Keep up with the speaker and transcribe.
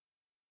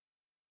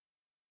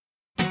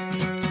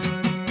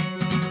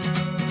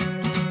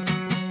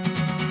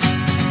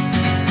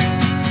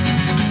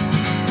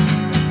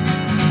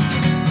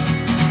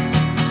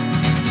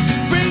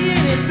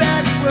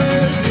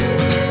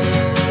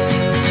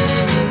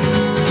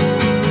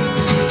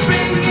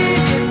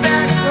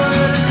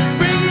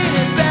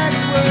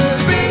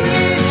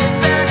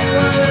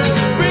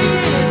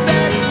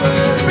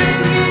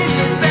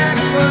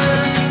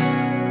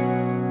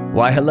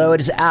Why, hello,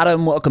 it is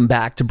Adam. Welcome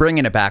back to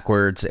Bringing It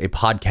Backwards, a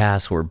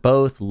podcast where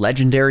both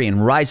legendary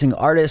and rising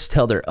artists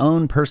tell their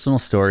own personal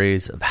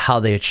stories of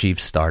how they achieved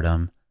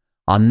stardom.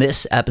 On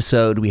this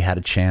episode, we had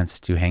a chance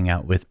to hang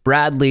out with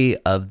Bradley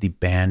of the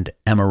band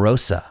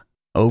Emarosa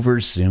over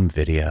Zoom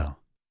video.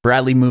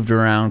 Bradley moved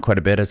around quite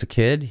a bit as a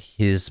kid.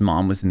 His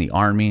mom was in the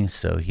Army,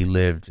 so he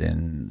lived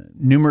in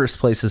numerous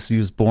places. He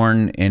was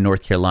born in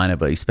North Carolina,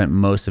 but he spent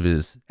most of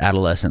his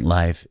adolescent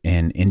life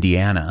in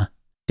Indiana.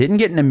 Didn't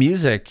get into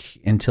music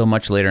until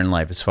much later in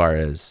life as far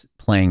as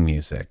playing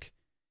music.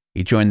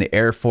 He joined the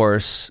Air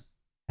Force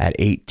at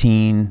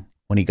 18.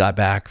 When he got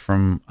back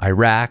from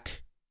Iraq,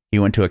 he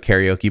went to a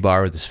karaoke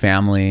bar with his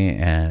family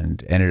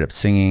and ended up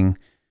singing.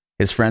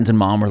 His friends and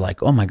mom were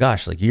like, oh my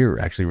gosh, like you're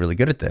actually really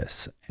good at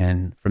this.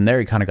 And from there,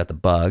 he kind of got the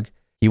bug.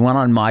 He went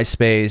on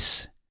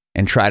MySpace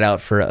and tried out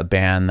for a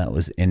band that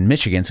was in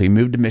Michigan. So he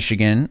moved to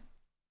Michigan,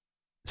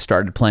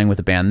 started playing with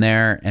a band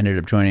there, ended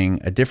up joining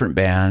a different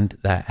band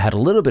that had a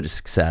little bit of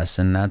success.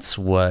 And that's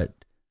what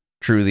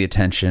drew the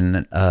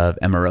attention of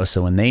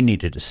Emarosa when they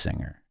needed a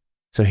singer.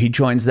 So he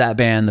joins that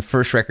band. The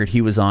first record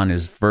he was on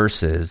is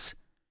Verses.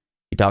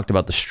 He talked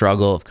about the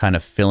struggle of kind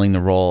of filling the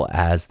role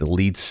as the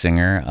lead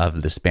singer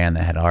of this band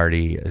that had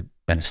already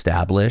been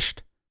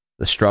established.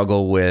 The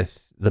struggle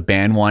with the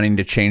band wanting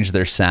to change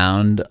their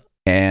sound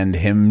and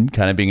him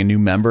kind of being a new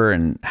member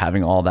and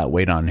having all that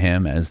weight on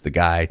him as the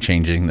guy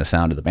changing the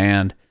sound of the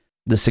band.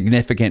 The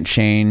significant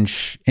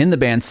change in the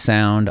band's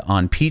sound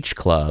on Peach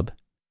Club,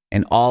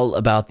 and all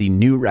about the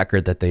new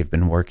record that they've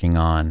been working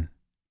on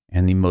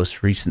and the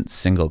most recent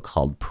single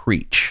called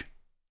Preach.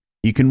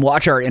 You can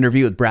watch our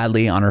interview with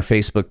Bradley on our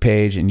Facebook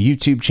page and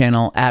YouTube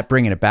channel at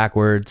Bringing It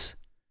Backwards.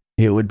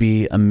 It would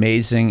be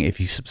amazing if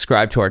you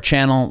subscribe to our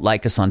channel,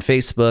 like us on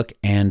Facebook,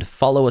 and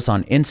follow us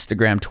on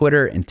Instagram,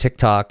 Twitter, and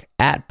TikTok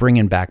at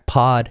Bringing Back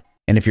Pod.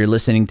 And if you're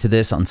listening to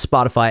this on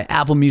Spotify,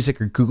 Apple Music,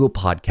 or Google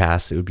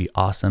Podcasts, it would be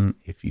awesome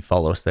if you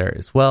follow us there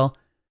as well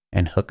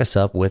and hook us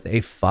up with a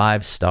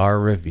 5-star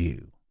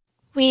review.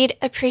 We'd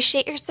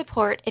appreciate your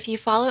support if you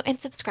follow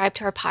and subscribe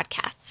to our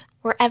podcast,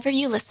 wherever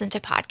you listen to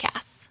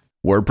podcasts.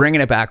 We're Bringing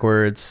It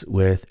Backwards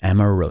with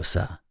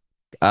Emarosa.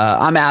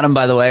 I'm Adam,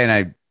 by the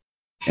way,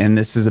 and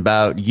this is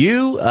about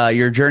you,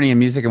 your journey in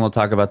music, and we'll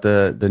talk about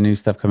the new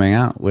stuff coming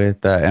out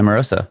with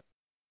Emarosa.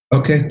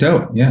 Okay,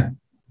 dope. Yeah.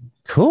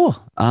 Cool.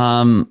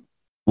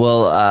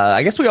 Well,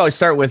 I guess we always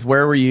start with,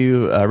 where were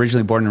you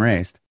originally born and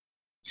raised?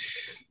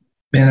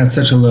 Man, that's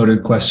such a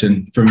loaded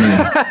question for me.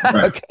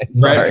 Right, Okay,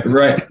 sorry.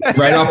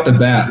 right off the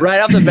bat. Right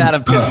off the bat,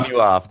 I'm pissing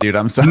you off, dude.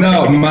 I'm sorry.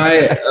 No,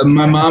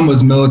 my mom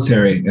was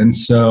military, and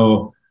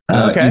so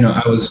okay. You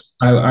know,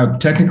 I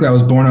technically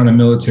was born on a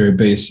military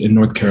base in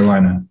North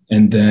Carolina,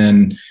 and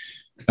then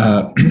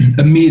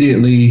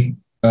immediately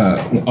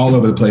all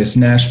over the place: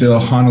 Nashville,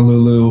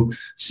 Honolulu,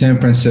 San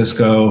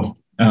Francisco.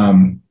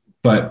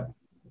 But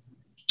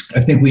I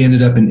think we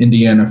ended up in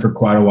Indiana for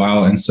quite a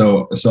while, and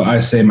so I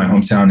say my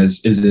hometown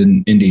is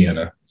in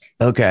Indiana.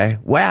 Okay.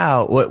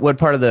 Wow. What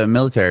part of the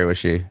military was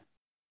she?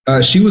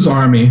 She was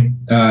Army,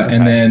 Okay.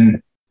 and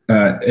then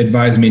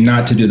advised me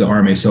not to do the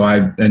Army, so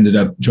I ended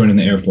up joining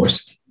the Air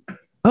Force.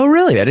 Oh,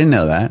 really? I didn't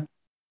know that.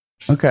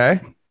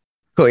 Okay.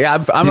 Cool.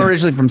 Yeah, I'm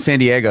originally from San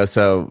Diego,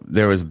 so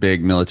there was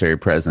big military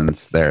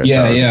presence there.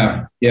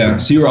 Yeah.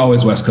 So you were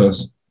always West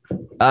Coast.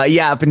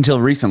 Yeah, up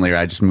until recently.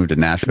 I just moved to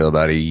Nashville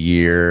about a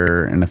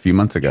year and a few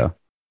months ago.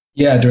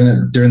 Yeah,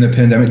 during the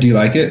pandemic. Do you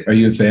like it? Are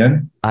you a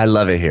fan? I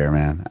love it here,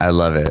 man. I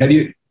love it. Have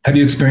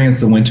you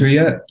experienced the winter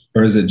yet,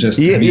 or is it just?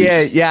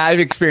 Yeah. I've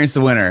experienced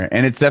the winter,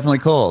 and it's definitely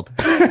cold.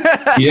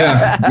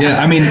 yeah.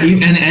 I mean,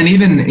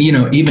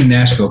 even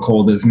Nashville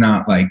cold is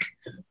not like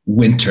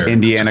winter.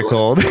 Indiana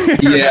cold.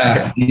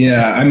 yeah.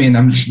 I mean,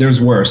 there's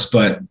worse,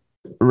 but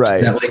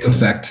right. That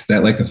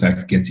lake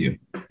effect gets you.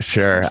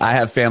 Sure. I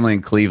have family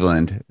in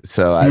Cleveland,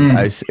 so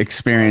I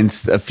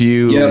experienced a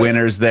few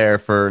winters there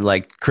for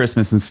like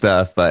Christmas and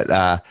stuff, but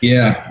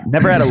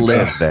never had to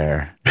live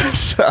there.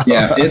 So.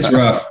 Yeah, it's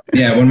rough.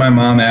 Yeah, when my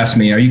mom asked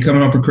me, are you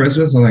coming home for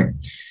Christmas? I'm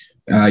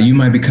like, you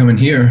might be coming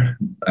here.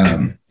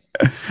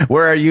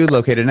 Where are you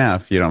located now,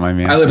 if you don't mind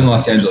me asking? I live in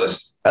Los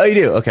Angeles. Oh, you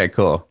do? Okay,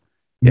 cool.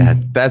 Yeah,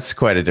 that's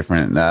quite a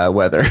different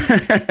weather.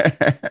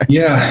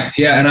 Yeah.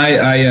 And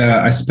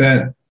I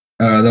spent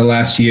the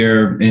last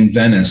year in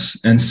Venice.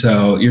 And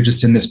so you're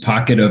just in this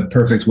pocket of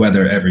perfect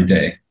weather every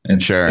day.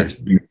 And sure.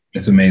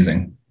 It's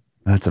amazing.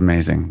 That's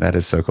amazing. That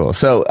is so cool.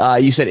 So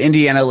you said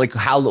Indiana, like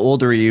how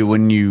old were you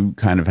when you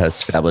kind of had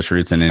established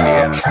roots in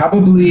Indiana?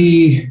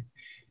 Probably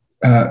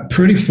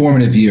pretty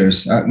formative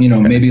years,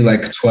 maybe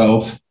like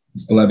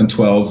 11,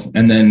 12.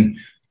 And then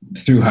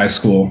through high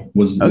school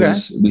was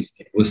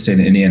staying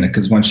in Indiana,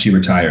 because once she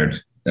retired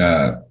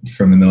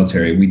from the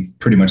military, we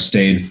pretty much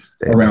stayed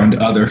around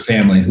other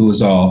family who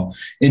was all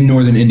in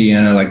northern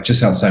Indiana, like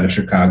just outside of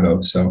Chicago.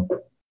 So,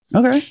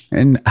 okay.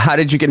 And how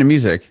did you get into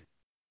music?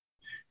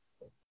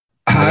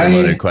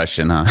 Loaded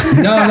question, huh?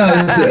 No,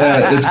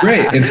 it's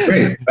great. It's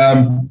great.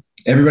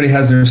 Everybody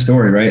has their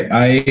story, right?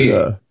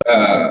 I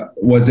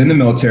was in the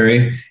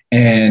military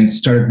and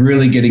started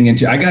really getting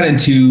into. I got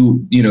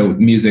into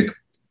music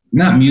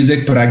not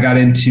music, but I got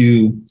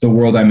into the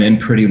world I'm in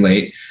pretty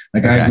late.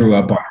 Like I grew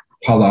up on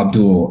Paula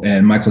Abdul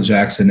and Michael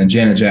Jackson and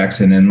Janet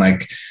Jackson and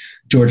like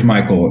George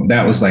Michael.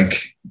 That was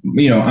like,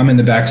 I'm in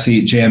the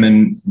backseat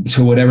jamming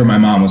to whatever my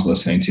mom was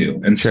listening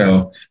to. And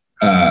so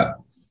I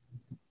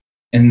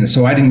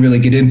didn't really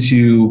get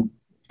into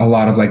a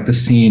lot of like the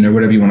scene or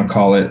whatever you want to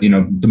call it,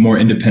 the more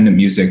independent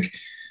music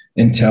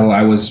until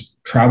I was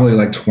probably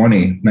like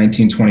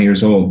 19, 20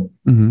 years old.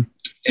 Mm-hmm.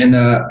 And,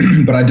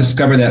 but I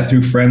discovered that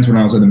through friends when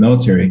I was in the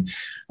military,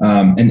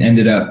 and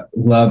ended up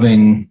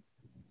loving,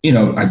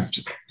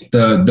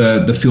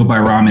 the Fueled by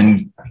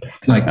Ramen,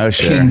 like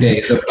King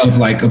days of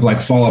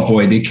Fall Out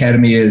Boy, the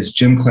Academy is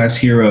Gym Class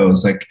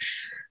Heroes, like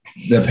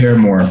the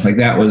Paramore, like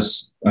that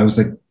was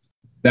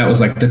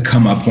like the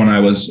come up when I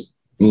was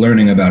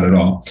learning about it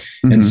all.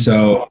 Mm-hmm.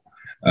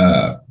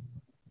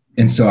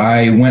 And so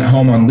I went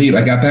home on leave.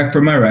 I got back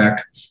from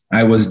Iraq.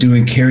 I was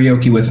doing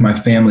karaoke with my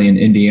family in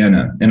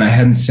Indiana, and I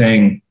hadn't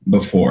sang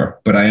before,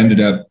 but I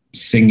ended up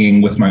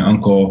singing with my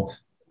uncle,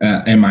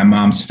 and my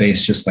mom's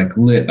face just like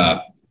lit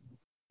up.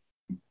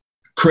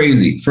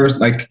 Crazy. First,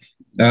 like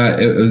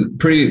it was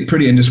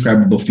pretty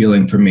indescribable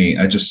feeling for me.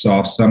 I just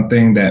saw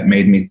something that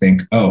made me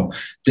think, oh,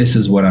 this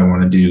is what I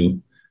want to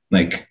do.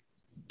 Like,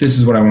 this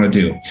is what I want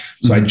to do.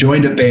 So I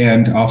joined a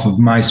band off of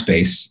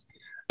MySpace.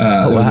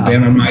 There was a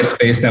band on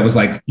MySpace that was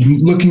like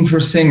looking for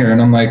a singer.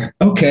 And I'm like,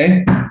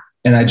 okay.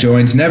 And I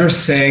joined, never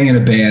sang in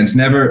a band,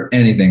 never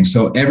anything.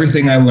 So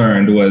everything I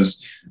learned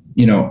was,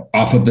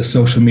 off of the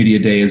social media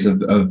days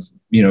of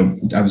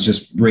I was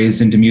just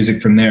raised into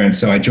music from there. And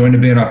so I joined a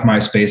band off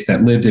MySpace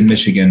that lived in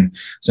Michigan.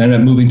 So I ended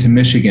up moving to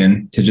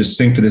Michigan to just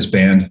sing for this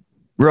band.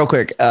 Real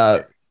quick,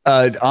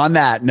 on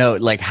that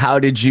note, like, how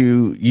did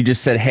you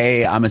just said,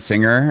 hey, I'm a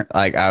singer.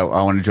 Like, I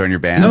want to join your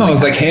band. No, I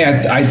was like, hey,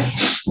 I'd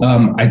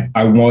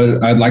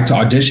like to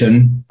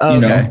audition,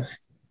 okay.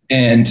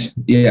 And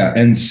yeah.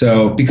 And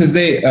so, because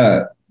they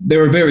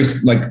were very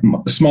like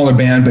smaller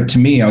band, but to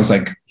me, I was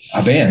like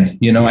a band, I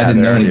didn't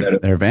know any better.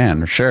 They're a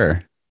band,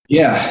 sure.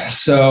 Yeah.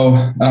 So,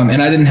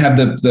 and I didn't have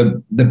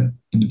the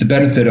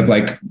benefit of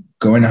like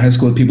going to high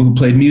school with people who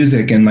played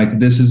music and like,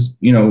 this is,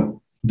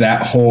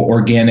 that whole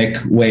organic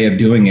way of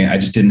doing it. I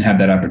just didn't have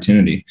that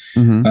opportunity.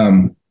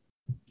 Mm-hmm.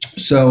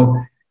 So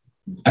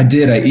I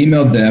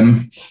emailed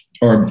them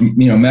or,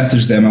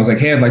 messaged them. I was like,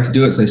 hey, I'd like to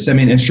do it. So they sent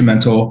me an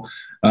instrumental.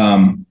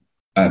 I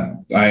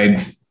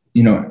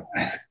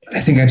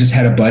think I just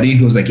had a buddy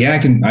who was like, yeah,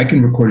 I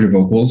can record your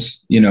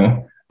vocals,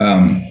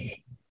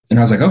 and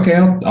I was like, okay,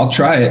 I'll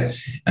try it.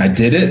 And I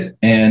did it.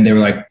 And they were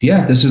like,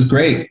 yeah, this is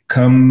great.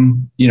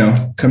 Come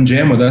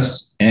jam with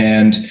us.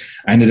 And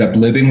I ended up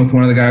living with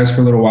one of the guys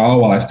for a little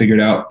while I figured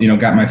out,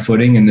 got my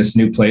footing in this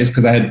new place.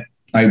 Cause I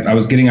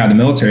was getting out of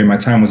the military. My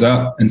time was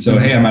up. And so,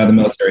 hey, I'm out of the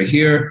military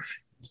here.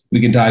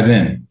 We can dive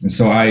in. And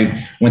so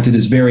I went through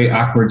this very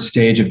awkward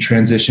stage of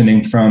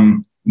transitioning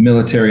from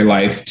military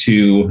life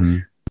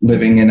to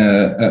living in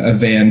a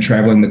van,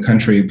 traveling the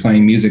country,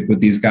 playing music with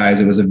these guys.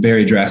 It was a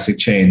very drastic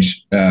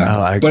change.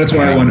 But it's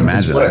what I wanted to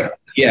imagine.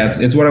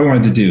 It's what I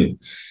wanted to do.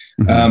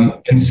 Mm-hmm.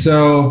 And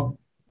so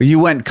you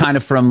went kind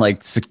of from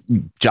like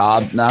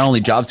not only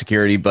job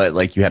security, but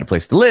like you had a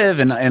place to live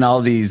and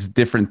all these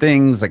different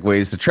things, like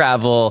ways to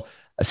travel,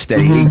 a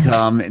steady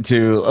income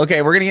to,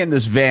 okay, we're going to get in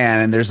this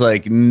van and there's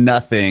like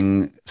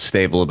nothing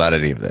stable about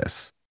any of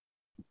this.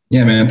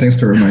 Yeah, man. Thanks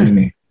for reminding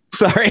me.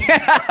 Sorry. But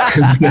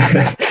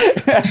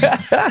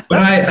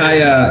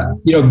I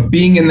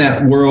being in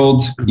that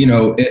world,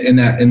 in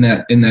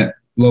that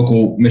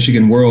local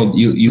Michigan world,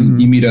 you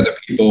meet other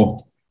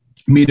people,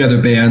 meet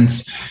other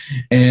bands.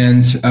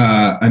 And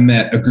I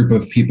met a group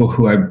of people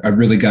who I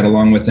really got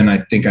along with. And I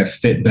think I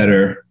fit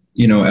better,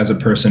 as a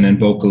person and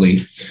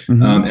vocally.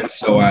 And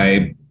so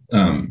I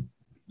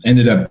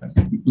ended up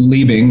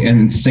leaving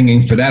and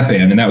singing for that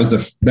band. And that was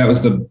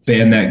the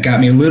band that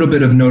got me a little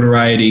bit of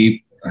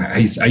notoriety. I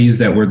use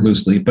that word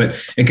loosely, but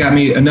it got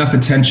me enough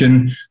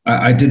attention.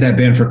 I did that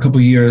band for a couple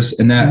of years,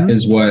 and that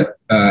is what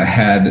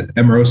had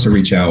Emarosa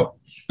reach out,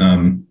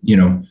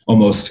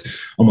 almost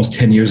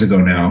 10 years ago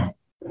now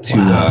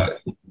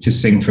to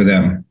sing for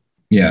them.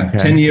 Yeah. Okay.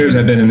 10 years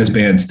I've been in this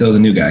band, still the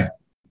new guy.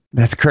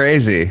 That's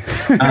crazy.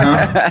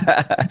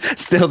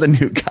 Still the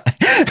new guy.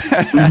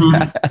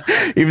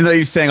 Even though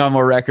you sang on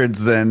more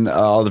records than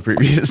all the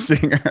previous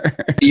singers.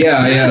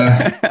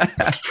 Yeah.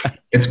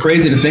 It's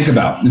crazy to think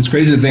about.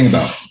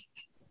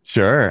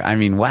 Sure. I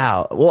mean,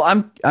 wow.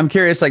 Well, I'm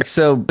curious, like,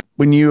 so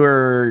when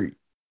you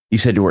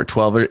said you were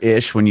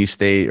 12-ish when you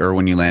stayed or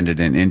when you landed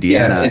in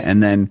Indiana,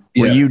 and then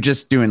were you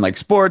just doing like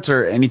sports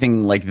or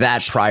anything like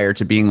that prior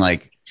to being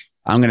like,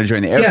 I'm going to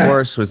join the Air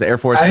Force? Was the Air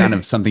Force kind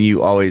of something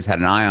you always had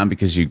an eye on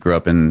because you grew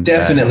up in?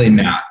 Definitely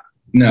not.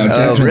 No,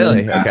 definitely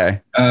really? Not.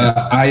 Okay.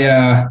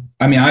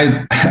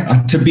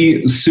 To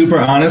be super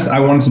honest, I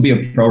wanted to be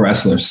a pro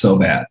wrestler so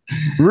bad.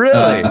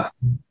 Really?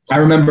 I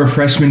remember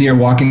freshman year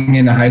walking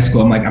into high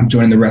school. I'm like, I'm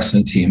joining the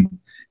wrestling team.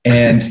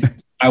 And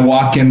I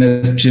walk in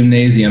this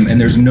gymnasium and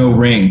there's no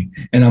ring.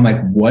 And I'm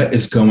like, what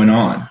is going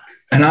on?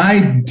 And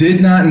I did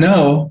not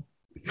know,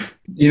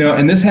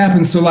 and this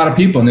happens to a lot of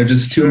people and they're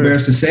just too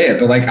embarrassed to say it.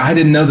 But like, I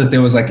didn't know that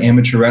there was like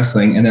amateur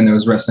wrestling and then there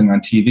was wrestling on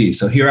TV.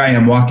 So here I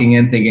am walking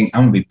in thinking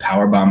I'm going to be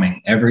power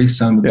bombing every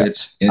son of a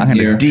bitch in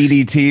here.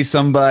 DDT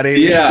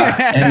somebody.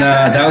 Yeah. And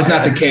that was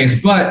not the case,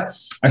 but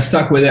I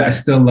stuck with it. I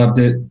still loved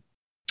it.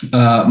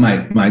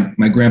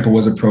 My grandpa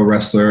was a pro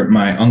wrestler.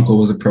 My uncle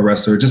was a pro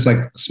wrestler, just like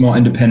small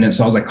independent.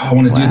 So I was like, oh, I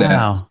want to do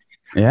that.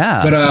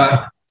 Yeah.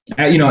 But,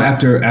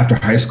 after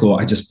high school,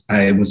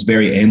 I was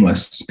very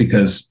aimless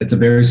because it's a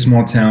very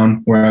small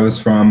town where I was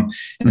from.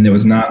 And there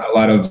was not a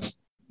lot of,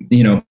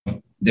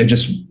 they're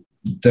just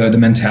the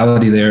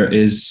mentality there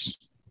is,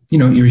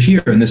 you're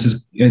here and this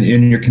is, and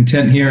you're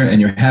content here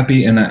and you're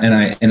happy. And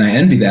I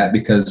envy that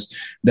because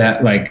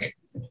that like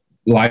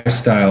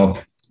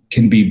lifestyle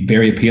can be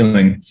very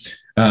appealing.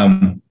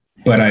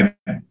 But I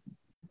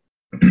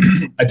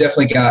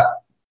definitely got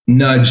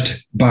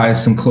nudged by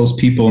some close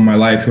people in my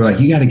life who were like,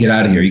 you got to get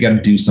out of here. You got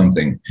to do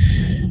something.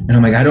 And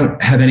I'm like, I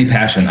don't have any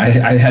passion. I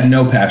had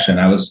no passion.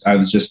 I was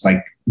just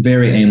like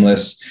very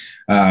aimless.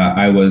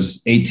 I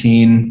was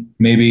 18,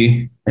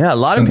 maybe. Yeah. A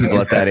lot of people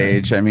at that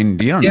age. I mean,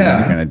 you don't know what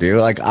you're going to do.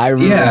 Like I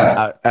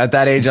remember at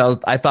that age,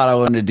 I thought I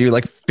wanted to do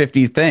like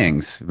 50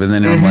 things, but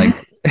then I'm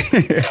like,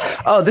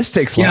 oh, this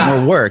takes a lot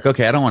more work.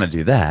 Okay. I don't want to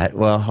do that.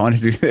 Well, I want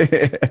to do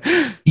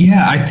that.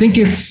 Yeah. I think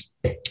it's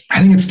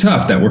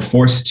tough that we're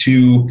forced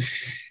to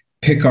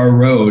pick our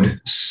road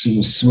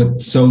with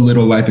so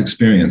little life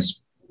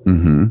experience.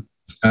 Mm-hmm.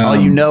 All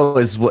you know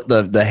is what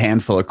the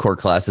handful of core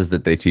classes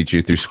that they teach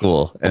you through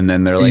school. And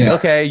then they're like,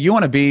 okay, you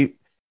want to be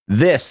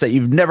this that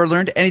you've never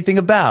learned anything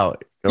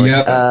about.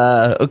 Like,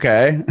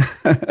 okay.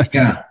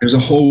 Yeah. There's a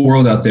whole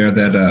world out there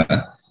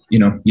that,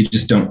 you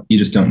just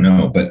don't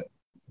know. But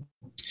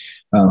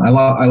I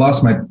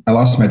lost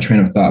my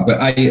train of thought,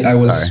 but I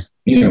was,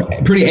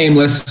 pretty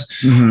aimless.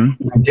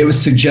 Mm-hmm. It was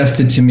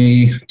suggested to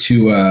me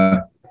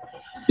to,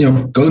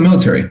 go to the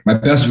military. My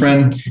best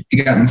friend,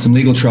 he got in some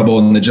legal trouble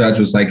and the judge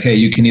was like, hey,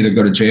 you can either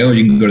go to jail or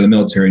you can go to the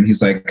military. And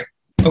he's like,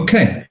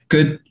 okay,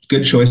 good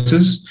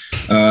choices.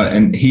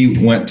 And he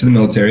went to the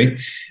military.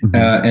 Mm-hmm.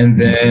 And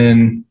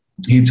then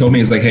he told me,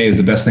 he's like, hey, it was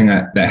the best thing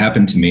that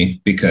happened to me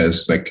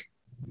because like,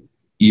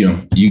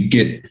 you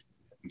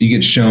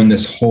get shown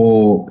this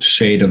whole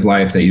shade of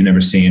life that you've never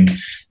seen,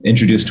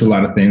 introduced to a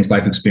lot of things,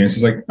 life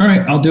experiences, like, all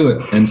right, I'll do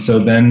it. And so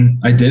then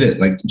I did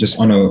it like just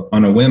on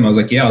a whim. I was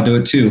like, yeah, I'll do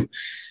it too.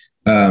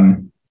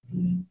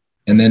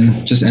 And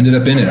then just ended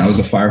up in it. I was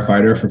a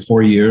firefighter for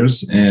 4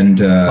 years and,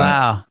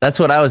 wow, that's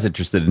what I was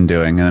interested in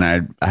doing. And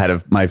then I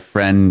had my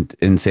friend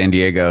in San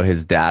Diego,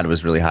 his dad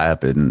was really high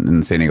up in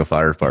the San Diego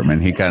Fire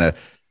Department. He kind of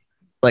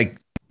like,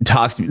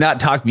 not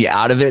talked me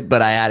out of it,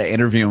 but I had to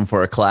interview him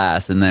for a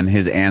class. And then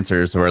his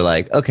answers were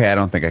like, okay, I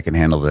don't think I can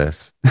handle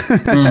this.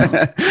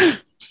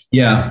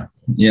 Yeah.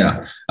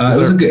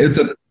 It's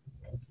a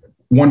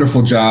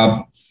wonderful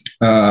job.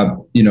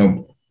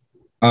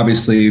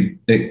 Obviously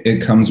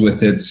it comes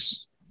with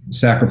its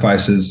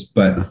sacrifices,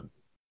 but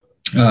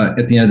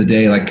at the end of the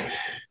day, like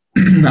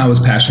I was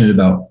passionate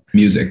about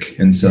music.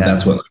 And so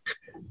that's what like,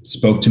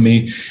 spoke to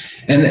me.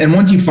 And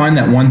once you find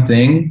that one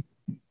thing,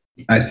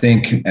 I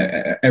think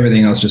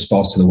everything else just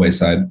falls to the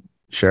wayside.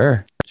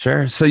 Sure.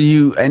 So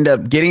you end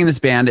up getting in this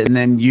band and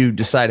then you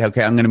decide,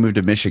 okay, I'm going to move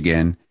to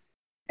Michigan.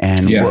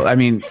 And well, I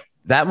mean,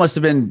 that must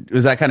have been,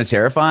 was that kind of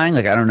terrifying?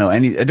 Like, I don't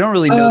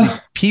really know these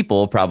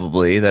people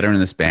probably that are in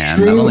this band.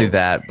 True. Not only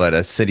that, but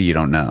a city you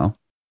don't know.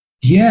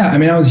 Yeah. I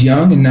mean, I was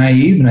young and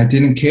naive and I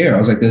didn't care. I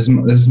was like, this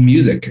is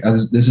music.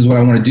 This is what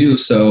I want to do.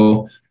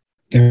 So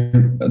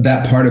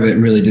that part of it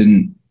really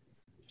didn't,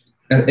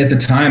 at the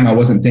time, I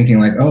wasn't thinking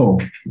like, oh,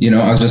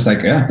 I was just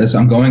like, yeah,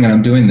 I'm going and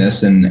I'm doing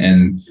this.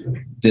 And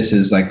this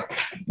is like,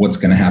 what's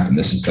going to happen.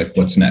 This is like,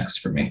 what's next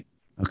for me.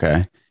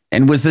 Okay.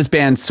 And was this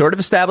band sort of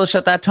established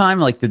at that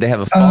time? Like, did they have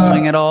a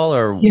following at all?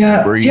 Or they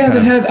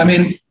had, I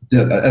mean,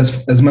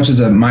 as much as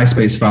a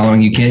MySpace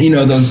following, you can't,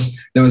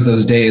 there was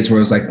those days where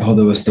it was like, oh,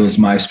 there was those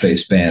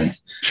MySpace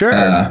bands.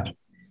 Sure.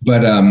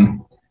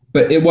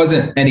 But it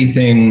wasn't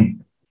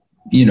anything,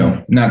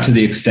 not to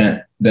the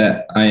extent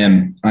that I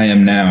am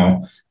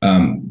now,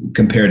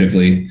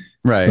 comparatively.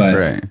 Right. But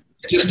right.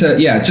 Just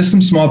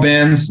some small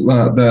bands.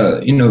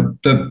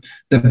 The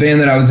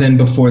band that I was in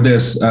before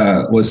this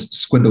was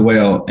Squid the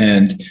Whale,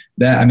 and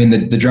that, I mean,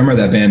 the drummer of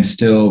that band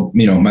still,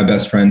 my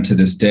best friend to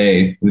this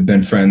day. We've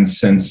been friends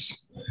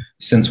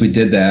since we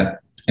did that,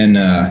 and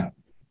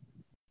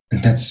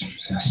that's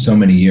so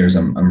many years.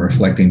 I'm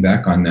reflecting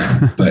back on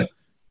now, but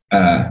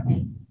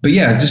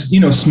yeah, just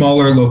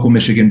smaller local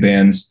Michigan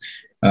bands,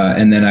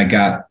 and then I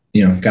got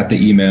the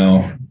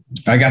email.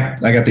 I got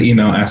the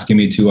email asking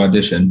me to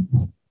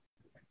audition.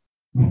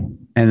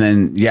 And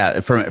then,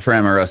 for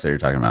Emarosa you're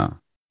talking about.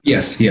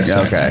 Yes.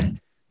 Yeah, okay.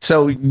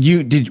 So were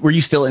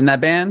you still in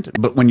that band,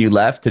 but when you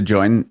left to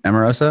join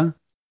Emarosa?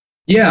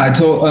 Yeah,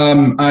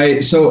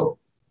 so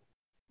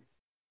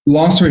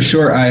long story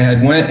short, I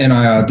had went and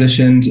I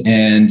auditioned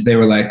and they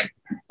were like,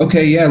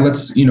 okay, yeah,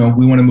 let's, we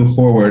want to move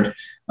forward.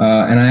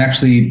 And I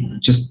actually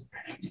just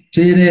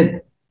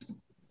I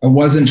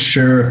wasn't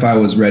sure if I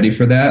was ready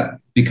for that.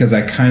 because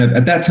I kind of,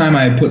 at that time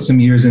I had put some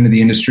years into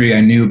the industry.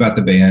 I knew about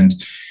the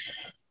band.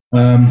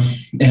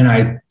 And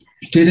I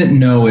didn't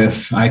know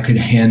if I could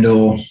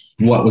handle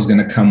what was going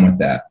to come with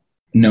that,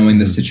 knowing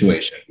the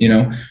situation, you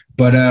know,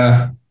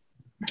 but,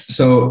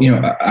 so, you know,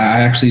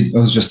 I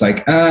was just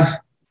like, I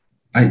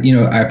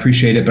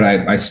appreciate it, but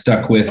I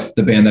stuck with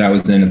the band that I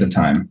was in at the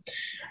time.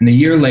 And a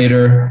year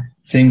later,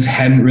 things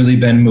hadn't really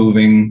been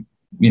moving,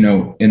 you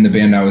know, in the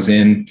band I was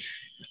in.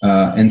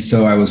 And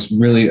so I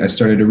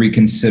started to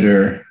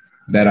reconsider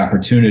that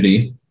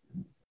opportunity.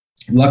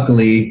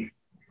 Luckily,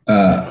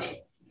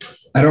 I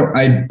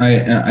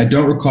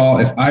don't recall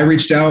if I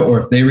reached out or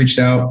if they reached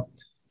out.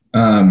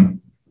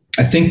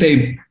 I think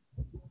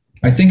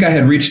I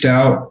had reached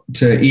out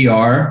to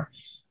ER,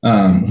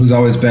 who's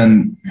always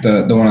been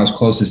the one I was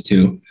closest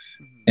to.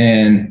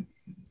 And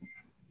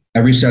I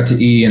reached out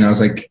to E and I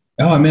was like,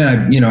 oh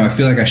man, I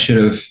feel like I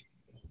should have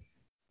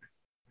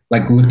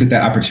like looked at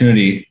that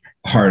opportunity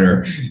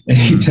harder. And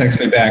he texted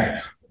me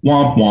back,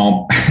 womp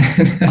womp.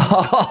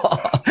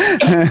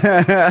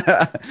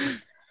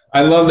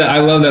 I love that. I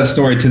love that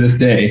story to this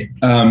day.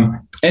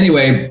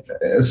 Anyway,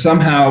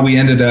 somehow we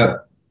ended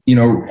up, you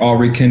know, all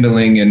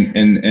rekindling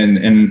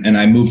and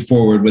I moved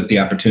forward with the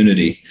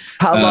opportunity.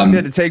 How long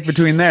did it take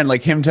between there and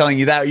like him telling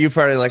you that? You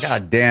probably like, oh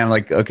damn,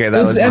 like, okay,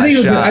 that was I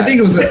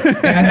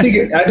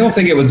don't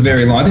think it was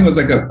very long. I think it was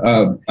like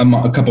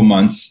a couple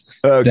months.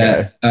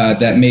 Okay.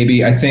 That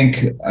maybe I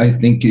think,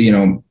 you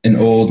know, an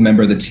old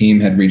member of the team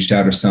had reached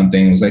out or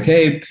something. It was like,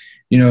 hey,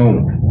 you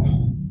know,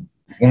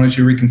 why don't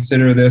you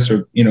reconsider this?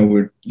 Or, you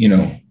know,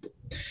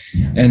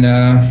 and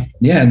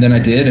then I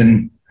did.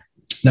 And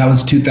that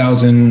was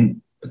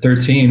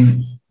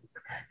 2013.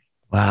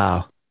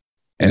 Wow.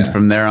 And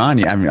from there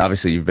on, I mean,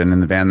 obviously you've been in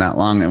the band that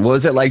long. And what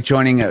was it like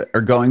joining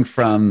or going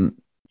from,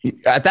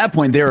 at that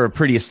point, they were a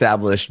pretty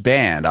established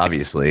band,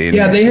 obviously.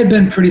 And they had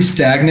been pretty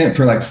stagnant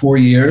for like 4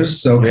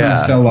 years. So kind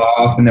of fell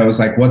off. And there was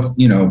like, what's,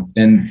 you know,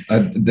 and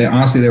they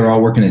were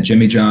all working at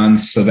Jimmy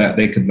John's so that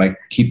they could like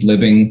keep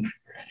living,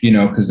 you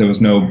know, because there was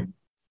no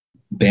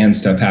band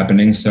stuff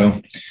happening. So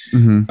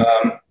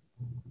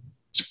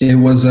it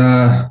was,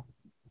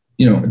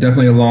 you know,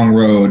 definitely a long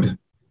road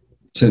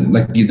to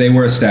like, they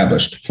were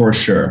established for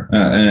sure.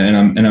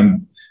 And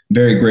I'm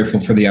very grateful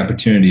for the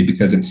opportunity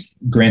because it's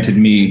granted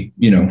me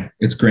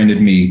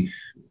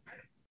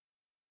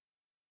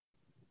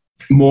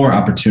more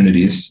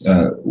opportunities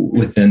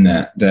within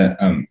that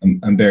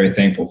I'm very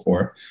thankful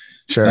for.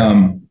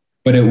 Sure.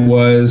 But it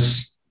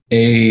was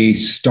a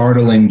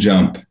startling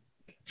jump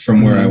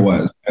from where I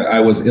was. I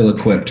was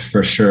ill-equipped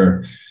for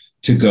sure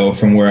to go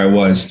from where I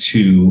was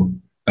to,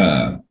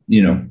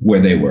 you know,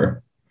 where they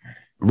were.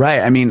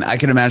 Right. I mean, I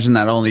can imagine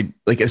that only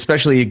like,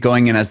 especially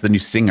going in as the new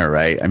singer,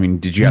 right? I mean,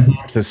 did you have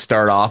to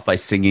start off by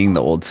singing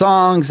the old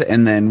songs?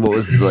 And then what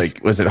was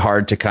like, was it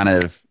hard to kind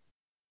of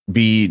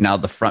be now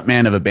the front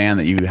man of a band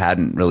that you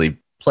hadn't really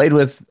played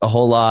with a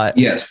whole lot?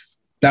 Yes.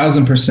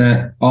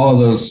 1,000%.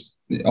 All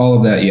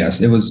of that. Yes.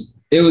 It was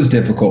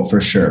difficult for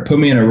sure. Put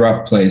me in a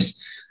rough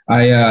place.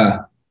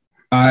 I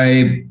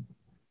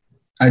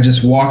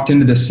just walked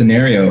into this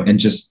scenario and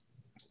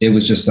it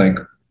was just like,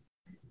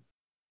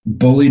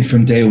 bullied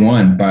from day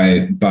one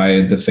by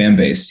the fan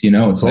base, you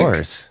know, it's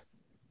like,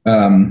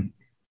 and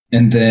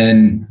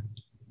then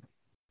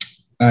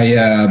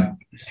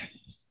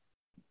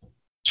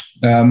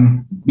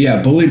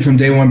bullied from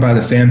day one by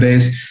the fan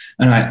base.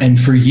 And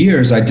for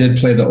years I did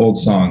play the old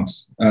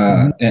songs,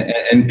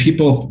 and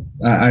people,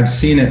 I've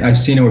seen it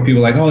where people are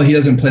like, oh, he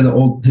doesn't play the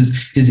old,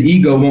 his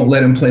ego won't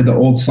let him play the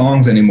old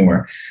songs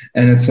anymore.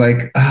 And it's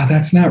like,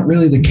 that's not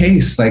really the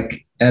case,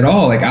 like at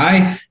all. Like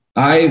I,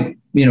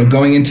 you know,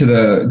 going into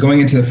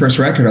the first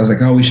record, I was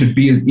like, oh, we should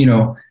be as, you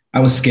know,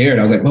 I was scared.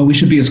 I was like, well, we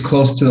should be as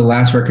close to the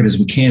last record as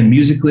we can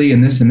musically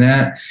and this and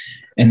that.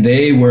 And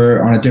they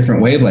were on a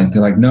different wavelength.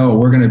 They're like, no,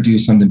 we're going to do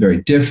something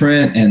very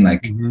different. And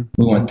like,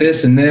 we want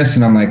this and this.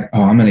 And I'm like,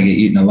 oh, I'm going to get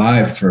eaten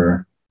alive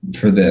for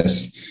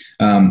this.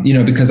 You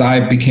know, because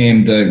I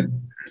became the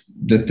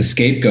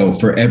scapegoat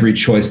for every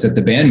choice that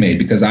the band made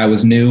because I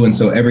was new. And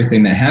so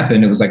everything that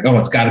happened, it was like, oh,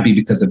 it's got to be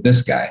because of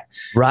this guy.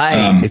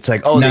 Right. It's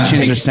like, oh, they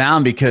changed their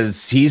sound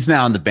because he's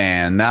now in the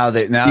band. Now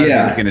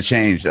everything's going to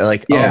change.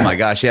 Like, oh my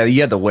gosh. Yeah.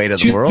 You had the weight of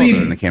the world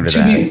when it came to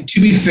that.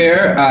 To be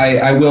fair,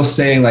 I will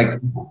say like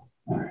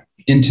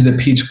Into the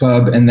Peach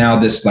Club and now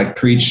this like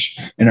Preach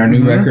in our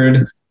new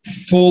record,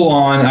 full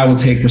on, I will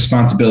take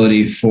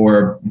responsibility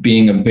for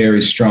being a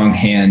very strong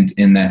hand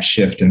in that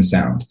shift in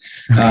sound.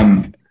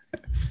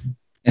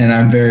 And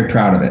I'm very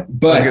proud of it.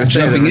 But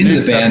jumping into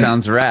the band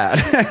sounds rad.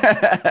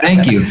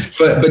 Thank you.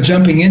 But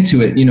jumping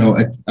into it, you know,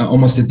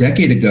 almost a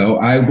decade ago,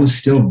 I was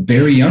still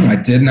very young. I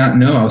did not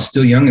know. I was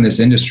still young in this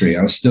industry.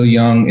 I was still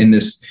young in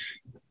this,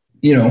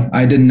 you know,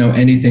 I didn't know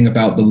anything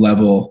about the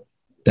level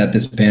that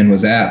this band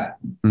was at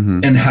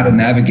and how to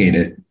navigate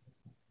it.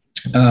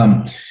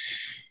 And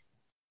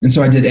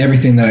so I did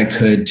everything that I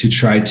could to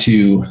try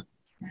to,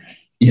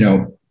 you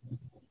know,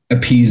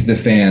 appease the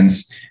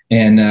fans.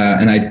 And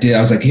I did.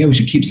 I was like, "Yeah, we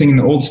should keep singing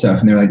the old stuff."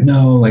 And they're like,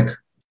 "No, like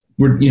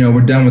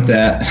we're done with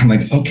that." I'm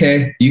like,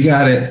 "Okay, you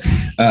got it."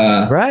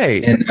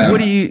 Right. And, what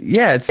do you,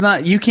 it's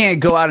not, you can't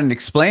go out and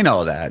explain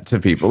all that to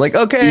people. Like,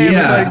 okay,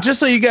 everybody, just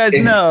so you guys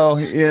know,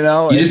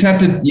 you just have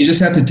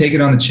to take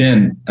it on the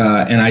chin.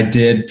 And I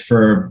did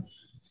for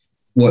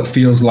what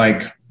feels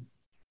like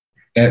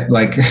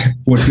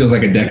what feels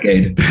like a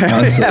decade,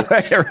 honestly.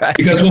 right.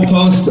 Because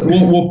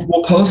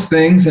we'll post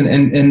things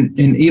and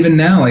even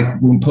now, like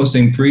when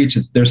posting Preach,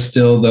 there's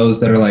still those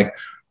that are like,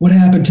 what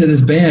happened to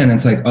this band? And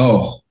it's like,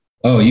 oh,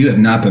 you have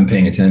not been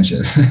paying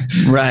attention.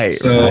 Right.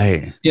 So,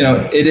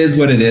 it is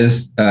what it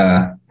is.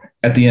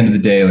 At the end of the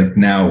day, like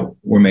now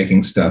we're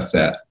making stuff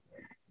that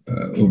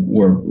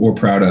we're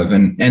proud of.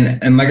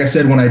 And like I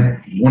said,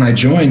 when I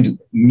joined,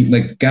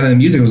 like got into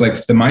music, it was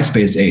like the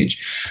MySpace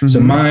age. Mm-hmm. So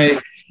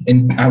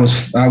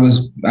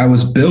I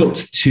was built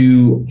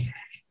to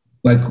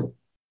like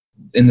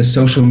in the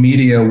social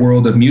media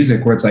world of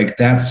music where it's like,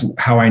 that's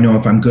how I know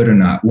if I'm good or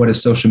not. What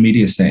is social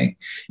media saying?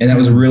 And that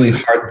was a really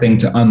hard thing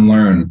to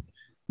unlearn,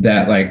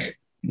 that like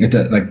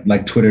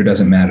Twitter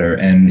doesn't matter.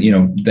 And,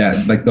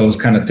 that like those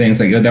kind of things,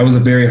 like that was a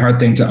very hard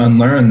thing to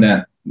unlearn,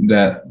 that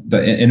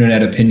the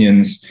internet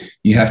opinions,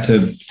 you have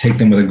to take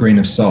them with a grain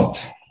of salt.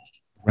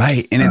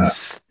 Right. And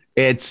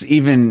it's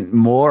even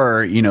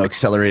more,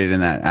 accelerated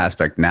in that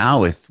aspect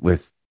now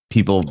with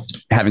people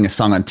having a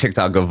song on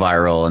TikTok go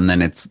viral. And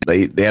then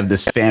they have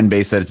this fan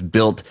base that it's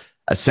built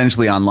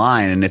essentially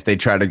online. And if they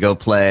try to go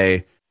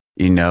play,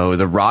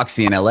 the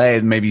Roxy in LA,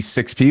 maybe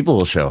 6 people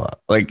will show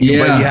up. But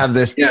you have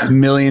this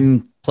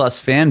million plus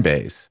fan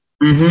base.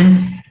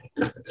 Mm-hmm.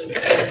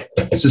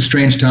 It's a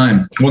strange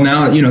time. Well,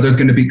 now, you're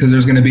going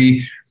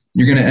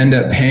to end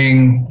up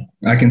paying,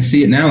 I can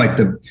see it now, like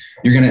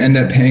you're going to end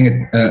up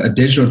paying a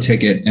digital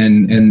ticket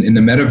and in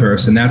the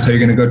metaverse, and that's how you're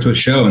going to go to a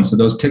show. And so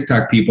those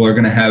TikTok people are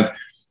going to have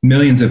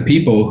millions of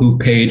people who've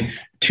paid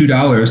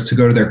 $2 to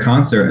go to their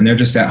concert, and they're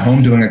just at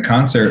home doing a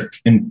concert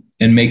and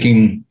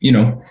making,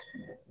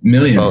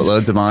 millions.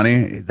 Loads of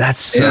money. That's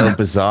so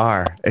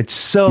bizarre. It's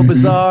so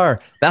bizarre.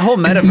 That whole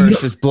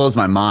metaverse just blows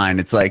my mind.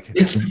 It's like,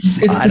 it's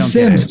the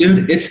Sims,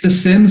 dude. It's the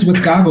Sims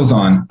with goggles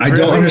on. I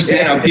don't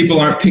understand how people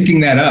aren't picking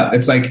that up.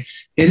 It's like,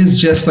 it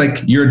is just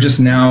like, you're just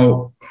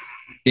now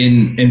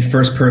in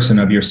first person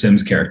of your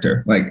Sims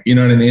character. Like, you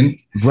know what I mean?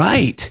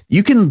 Right.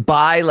 You can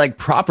buy like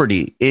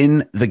property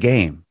in the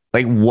game.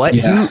 Like what?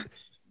 Yeah.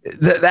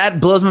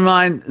 That blows my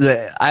mind.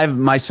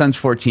 My son's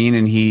 14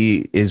 and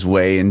he is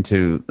way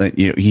into,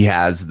 he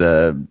has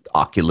the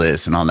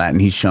Oculus and all that. And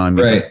he's showing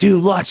me, like,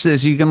 dude, watch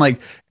this. You can like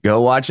go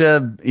watch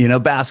a,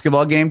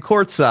 basketball game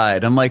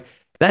courtside. I'm like,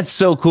 that's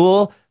so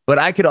cool. But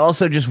I could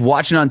also just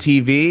watch it on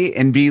TV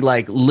and be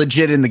like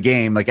legit in the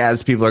game. Like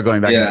as people are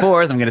going back and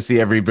forth, I'm going to see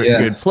every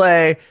good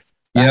play.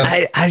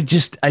 Yeah. I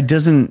just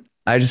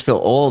feel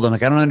old. I'm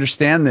like, I don't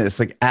understand this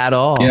like at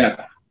all.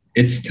 Yeah.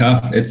 It's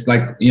tough. It's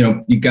like,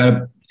 you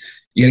gotta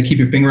keep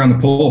your finger on the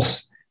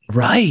pulse.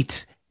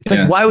 Right. It's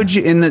like, why would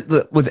you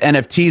with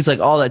NFTs, like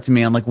all that to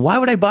me, I'm like, why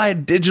would I buy a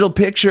digital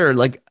picture?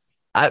 Like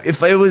I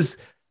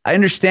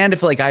understand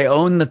if like I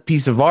own the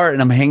piece of art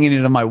and I'm hanging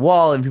it on my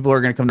wall and people are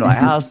going to come to my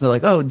house and they're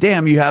like, oh,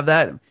 damn, you have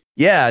that.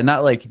 Yeah.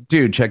 Not like,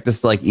 dude, check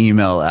this like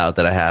email out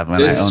that I have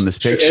when I own this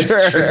picture.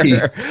 It's tricky.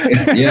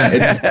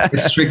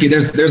 It's tricky.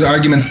 There's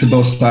arguments to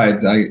both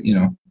sides.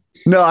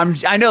 No,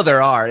 I know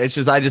there are. It's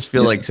just, I just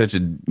feel like such a,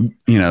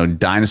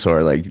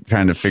 dinosaur, like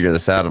trying to figure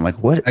this out. I'm like,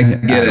 what? I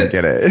don't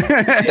get it.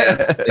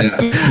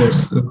 Of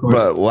course.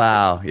 But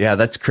wow. Yeah.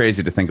 That's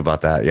crazy to think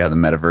about that. Yeah. The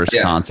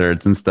metaverse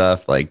concerts and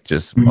stuff, like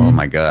just, oh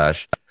my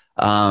gosh.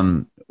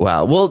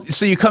 Wow. Well,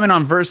 so you come in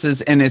on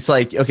Versus and it's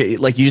like, okay,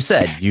 like you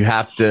said,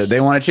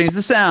 they want to change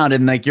the sound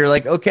and like, you're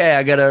like, okay,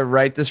 I got to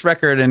write this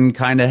record and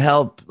kind of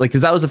help. Like,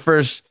 cause that was the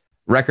first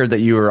record that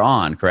you were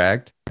on,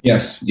 correct?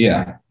 Yes.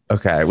 Yeah.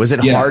 Okay. Was it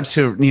hard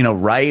to,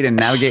 write and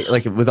navigate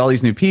like with all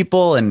these new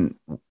people? And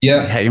you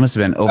must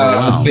have been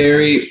overwhelmed.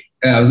 It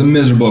was a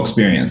miserable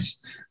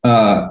experience.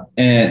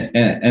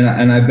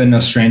 And I've been no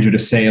stranger to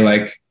say,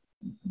 like,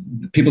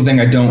 people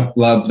think I don't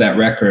love that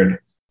record.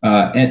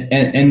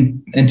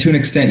 And to an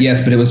extent,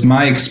 yes, but it was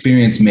my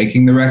experience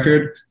making the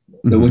record,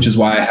 which is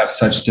why I have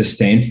such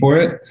disdain for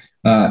it.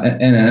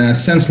 And I've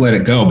since let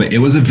it go, but it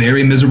was a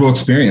very miserable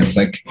experience.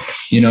 Like,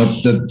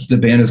 the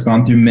band has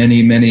gone through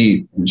many,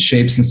 many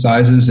shapes and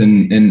sizes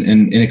and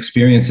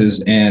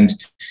experiences. And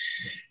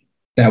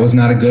that was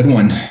not a good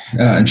one.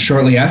 And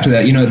shortly after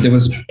that, there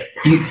was,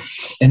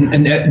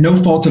 and at no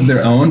fault of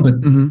their own, but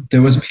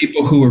there was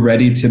people who were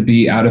ready to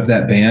be out of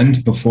that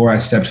band before I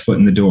stepped foot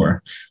in the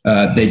door.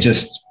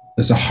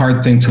 It's a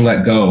hard thing to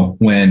let go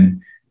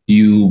when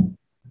you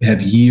have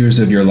years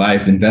of your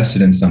life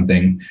invested in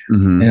something.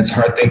 And it's a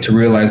hard thing to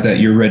realize that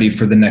you're ready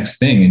for the next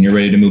thing and you're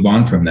ready to move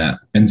on from that.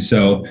 And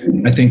so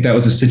I think that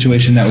was a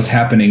situation that was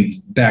happening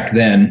back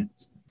then.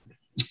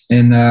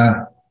 And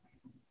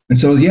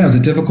so, it was a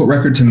difficult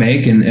record to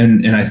make.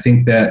 And I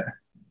think that,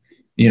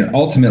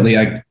 ultimately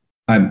I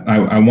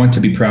want to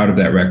be proud of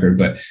that record,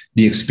 but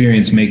the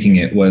experience making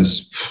it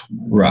was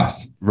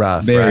rough.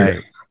 Very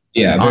rough.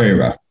 Yeah, very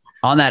rough.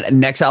 On that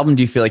next album,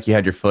 do you feel like you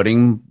had your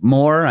footing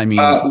more? I mean,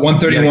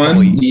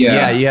 131. You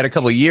had a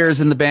couple of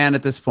years in the band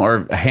at this point,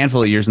 or a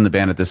handful of years in the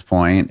band at this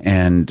point,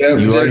 and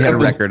you already had a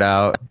record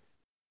out.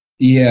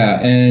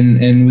 Yeah,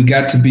 and we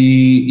got to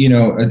be,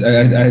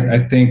 I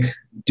think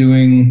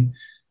doing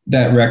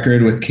that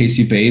record with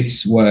Casey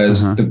Bates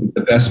was the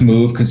best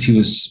move, because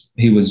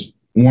he was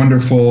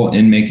wonderful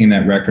in making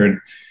that record,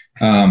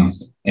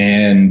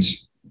 and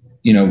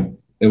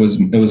it was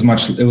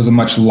a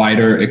much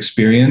lighter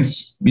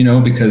experience,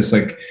 because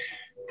like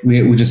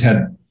we just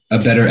had a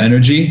better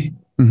energy.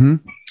 And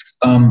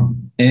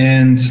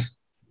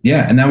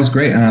that was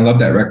great. And I love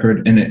that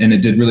record, and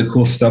it did really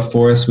cool stuff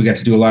for us. We got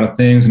to do a lot of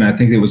things. And I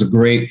think it's a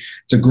great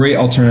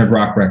alternative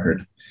rock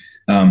record.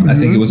 I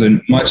think it was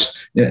and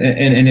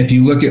if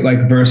you look at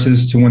like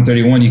verses to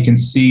 131, you can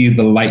see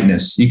the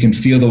lightness. You can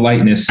feel the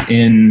lightness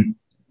in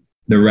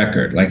the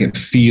record. Like it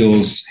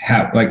feels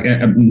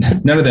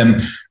none of them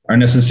are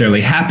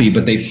necessarily happy,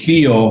 but they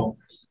feel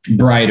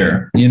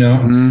brighter,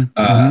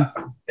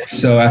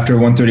 So after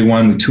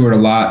 131, we toured a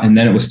lot, and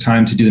then it was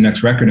time to do the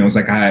next record. And it was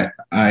like, I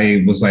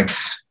was like,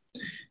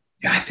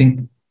 yeah, I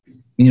think,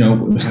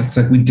 it's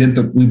like we've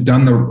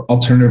done the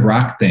alternative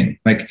rock thing.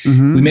 Like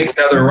we make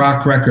another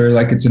rock record,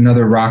 like it's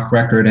another rock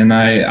record. And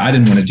I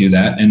didn't want to do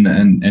that.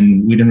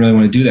 And we didn't really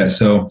want to do that.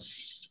 So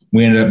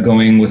we ended up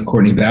going with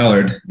Courtney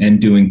Ballard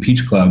and doing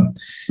Peach Club.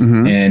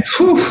 And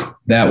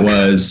that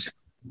was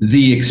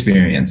the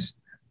experience.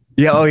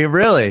 Yeah. Oh, you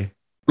really?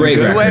 Great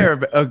good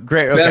record. Way or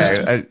great?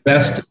 Okay.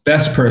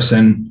 Best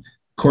person.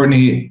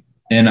 Courtney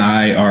and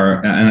I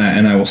are,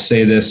 and I will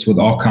say this with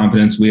all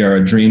confidence, we are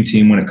a dream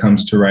team when it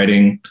comes to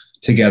writing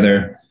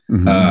together.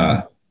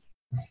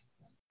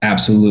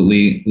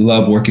 Absolutely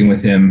love working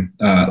with him.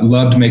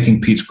 Loved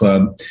making Peach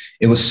Club.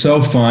 It was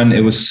so fun.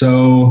 It was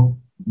so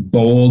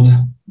bold.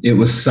 It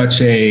was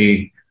such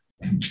and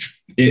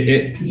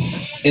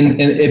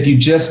if you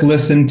just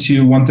listen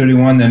to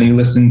 131, then you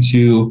listen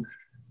to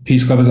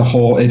Peach Club as a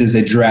whole, it is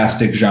a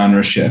drastic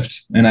genre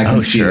shift. And I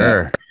can see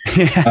that.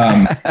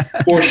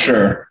 For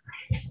sure.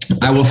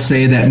 I will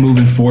say that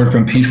moving forward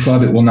from Peach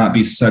Club, it will not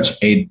be such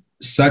a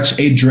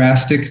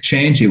drastic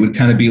change. It would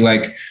kind of be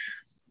like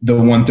the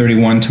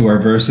 131 to our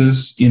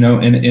verses, in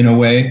a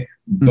way,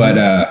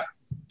 but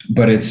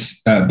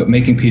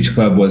making Peach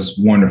Club was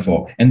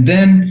wonderful. And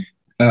then,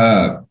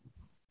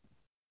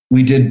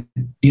 we did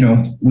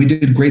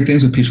great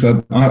things with Peach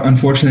Club.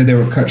 Unfortunately, they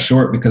were cut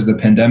short because of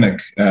the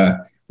pandemic.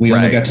 We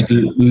only got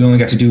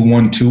to do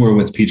one tour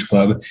with Peach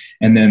Club,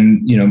 and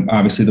then,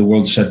 obviously the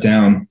world shut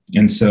down.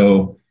 And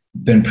so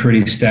been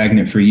pretty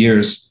stagnant for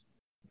years.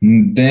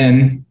 And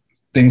then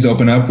things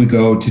open up, we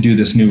go to do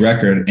this new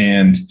record,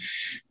 and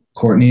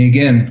Courtney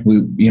again,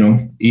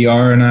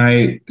 ER and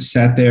I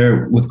sat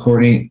there with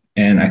Courtney,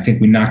 and I think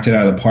we knocked it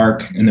out of the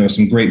park. And there were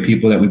some great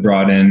people that we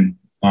brought in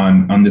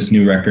on this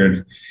new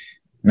record.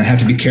 And I have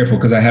to be careful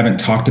because I haven't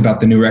talked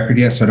about the new record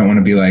yet. So I don't want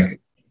to be like,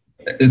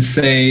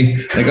 say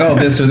like, oh,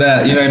 this or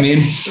that, you know what I mean?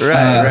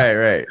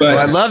 Right. But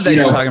I love that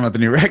you're talking about the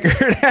new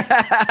record.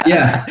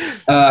 Yeah.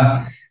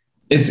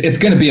 It's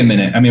going to be a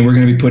minute. I mean, we're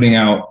going to be putting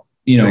out,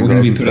 we're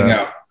going to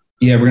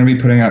be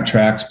putting out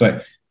tracks,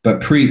 but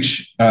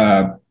Preach,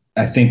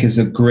 I think is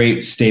a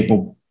great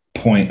staple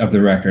point of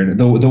the record.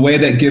 The way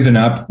that Given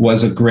Up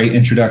was a great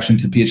introduction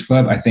to Peach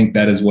Club, I think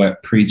that is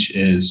what Preach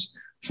is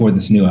for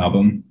this new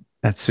album.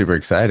 That's super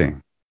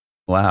exciting.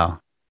 Wow.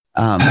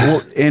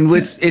 Well, and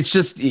it's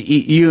just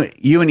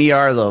you and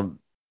ER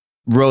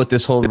wrote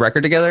this whole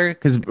record together,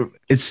 because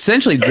it's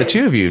essentially the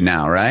two of you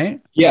now, right?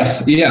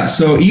 Yes. Yeah.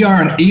 So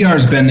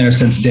ER's been there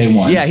since day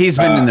one. Yeah. He's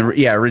been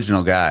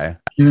original guy.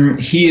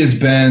 He has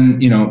been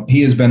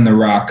the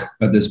rock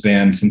of this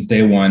band since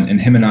day one.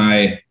 And him and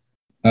I,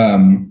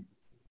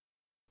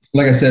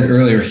 like I said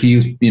earlier,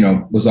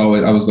 I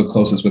was the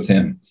closest with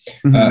him.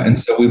 And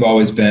so we've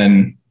always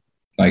been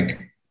like,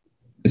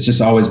 it's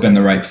just always been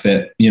the right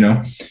fit,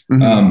 and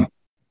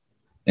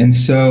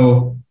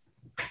so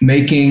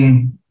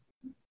making,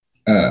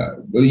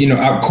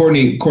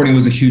 Courtney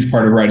was a huge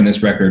part of writing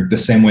this record, the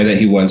same way that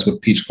he was with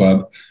Peach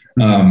Club.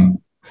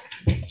 And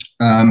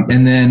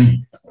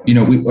then,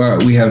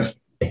 we have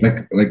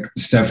like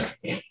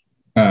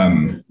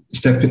Stefano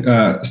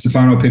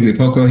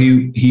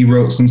Pigliapoco. He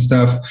wrote some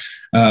stuff.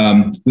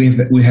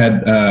 We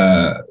had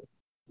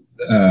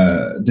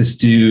this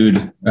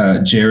dude,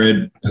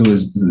 Jared,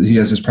 he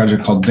has this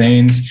project called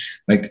Veins,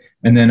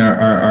 and then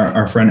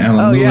our friend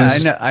Alan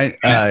Lewis. Yeah, I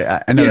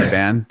know that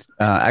band.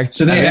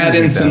 So they add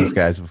in some those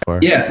guys before.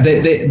 Yeah,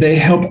 they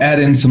help add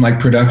in some like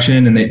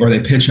production, and they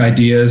pitch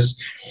ideas,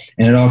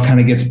 and it all kind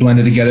of gets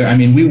blended together. I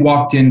mean, we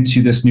walked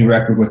into this new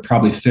record with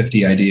probably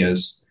 50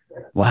 ideas.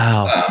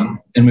 Wow.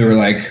 And we were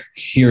like,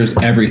 here's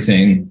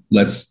everything.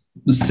 Let's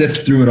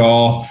sift through it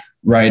all,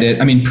 write it.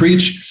 I mean,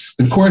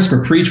 the chorus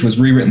for Preach was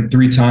rewritten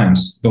 3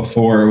 times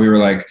before we were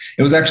like,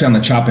 it was actually on the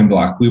chopping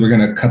block. We were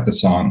going to cut the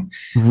song.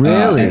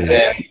 Really?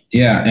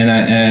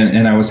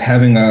 And I was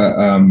having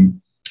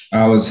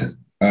I was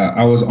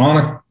on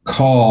a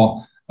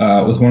call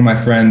with one of my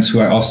friends who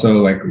I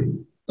also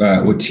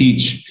would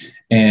teach,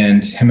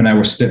 and him and I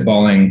were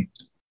spitballing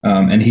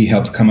And he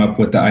helped come up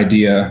with the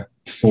idea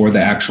for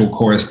the actual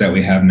chorus that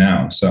we have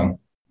now. So,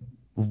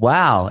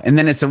 wow. And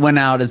then it went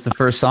out as the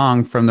first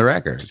song from the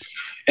record.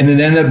 And it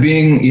ended up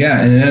being,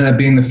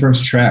 the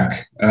first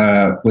track,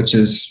 which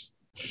is.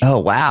 Oh,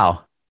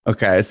 wow.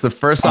 Okay. It's the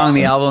first song on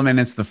the album, and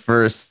it's the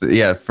first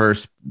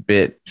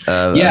bit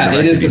of.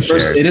 It is the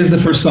first. Shared. It is the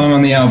first song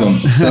on the album.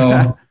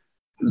 So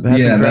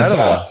that's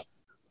incredible.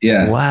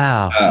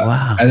 Wow.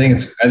 Wow. I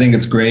think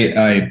it's great.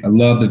 I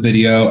love the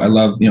video. I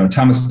love,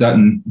 Thomas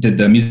Dutton did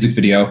the music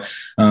video.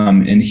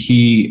 And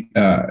he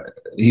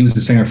was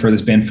the singer for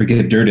this band,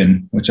 Forget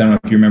Durden, which I don't know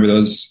if you remember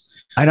those.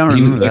 I don't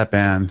remember that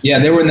band. Yeah.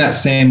 They were in that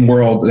same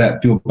world,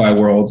 that Fueled by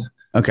World.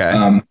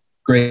 Okay.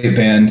 Great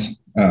band.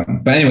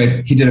 But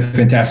anyway, he did a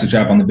fantastic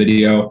job on the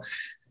video.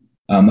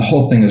 The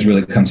whole thing has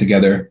really come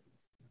together,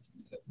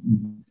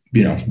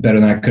 better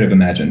than I could have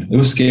imagined. It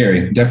was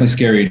scary, definitely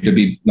scary to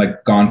be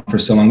like gone for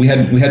so long. We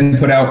hadn't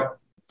put out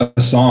a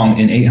song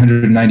in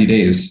 890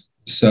 days.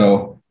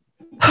 So,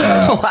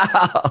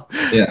 wow.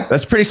 Yeah,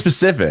 that's pretty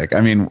specific. I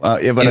mean,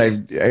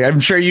 I'm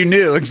sure you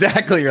knew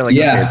exactly. You're like,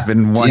 okay, it's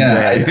been one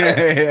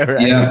day.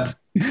 Right?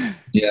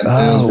 Yeah.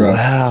 Oh,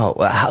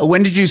 wow.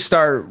 When did you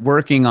start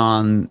working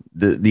on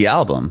the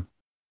album?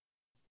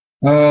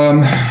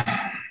 Or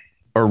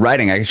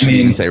writing? I shouldn't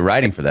even say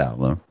writing for the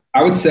album.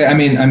 I would say, I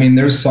mean,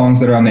 there's songs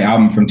that are on the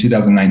album from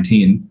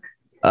 2019.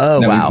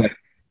 Oh, wow.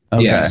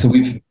 Okay. Yeah. So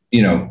we've,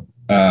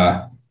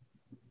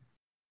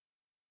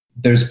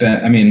 there's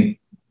been,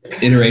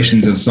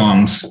 iterations of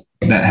songs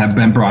that have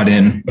been brought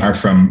in are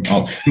from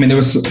all,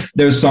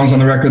 there's songs on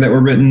the record that were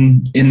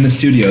written in the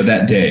studio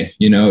that day.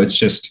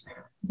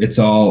 It's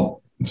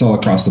all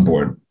across the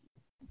board.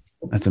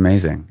 That's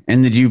amazing.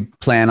 And did you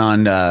plan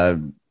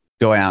on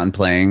going out and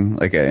playing?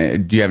 Like,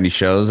 do you have any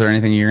shows or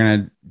anything you're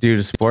going to do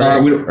to support it,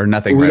 or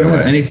nothing? We don't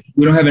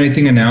have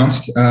anything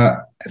announced.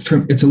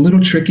 It's a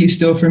little tricky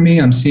still for me.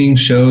 I'm seeing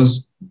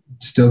shows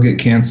still get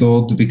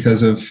canceled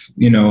because of,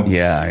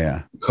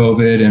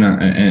 COVID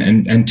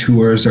and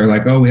tours are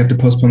like, oh, we have to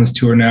postpone this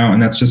tour now. And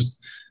that's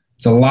just,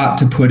 it's a lot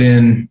to put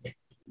in.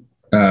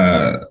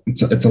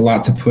 It's a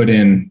lot to put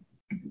in,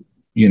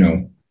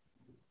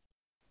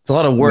 It's a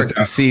lot of work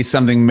to see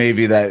something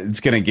maybe that it's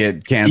going to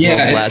get canceled.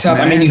 Yeah, it's tough.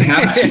 Minute. You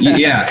have to.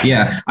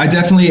 Yeah. I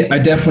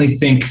definitely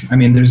think.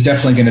 There's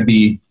definitely going to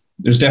be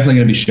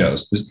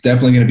shows. There's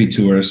definitely going to be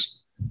tours.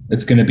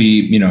 It's going to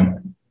be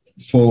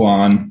full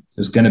on.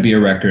 There's going to be a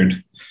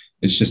record.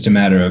 It's just a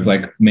matter of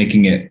like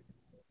making it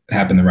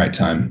happen the right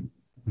time.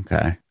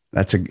 Okay,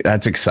 that's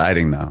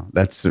exciting though.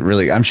 That's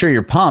really. I'm sure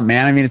you're pumped,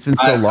 man. It's been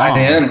so long.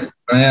 I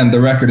am.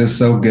 The record is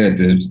so good,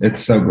 dude. It's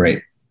so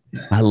great.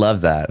 I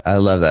love that.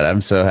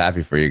 I'm so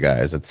happy for you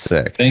guys. It's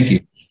sick. Thank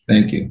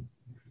you.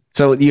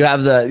 So you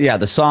have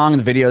the song,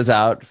 the video's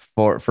out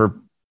for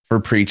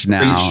Preach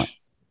now. Preach.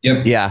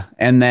 Yep. Yeah.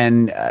 And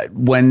then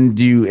when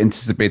do you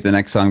anticipate the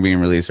next song being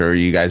released, or are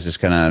you guys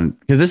just kind of,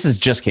 because this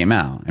just came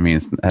out. It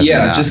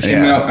just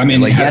came out.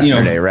 Like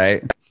yesterday,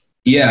 right?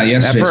 Yeah.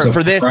 Yesterday.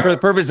 For the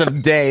purpose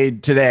of day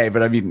today,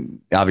 but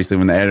obviously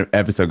when the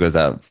episode goes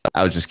out,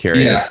 I was just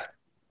curious.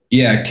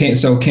 Yeah. It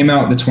came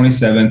out the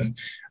 27th.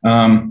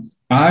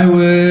 I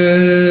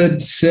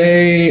would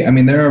say,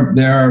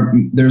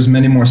 there's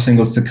many more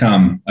singles to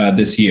come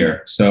this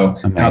year. So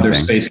amazing. How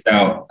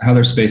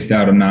they're spaced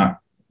out, I'm not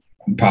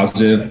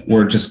positive.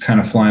 We're just kind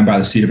of flying by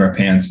the seat of our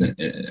pants.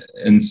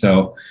 And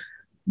so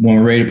when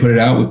we're ready to put it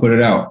out, we put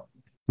it out.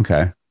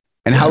 Okay.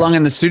 And how long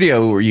in the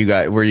studio were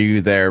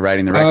you there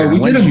writing the record? We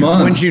did a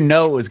month. When did you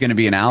know it was going to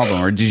be an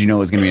album, or did you know it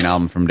was going to be an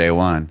album from day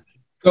one?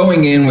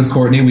 Going in with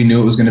Courtney, we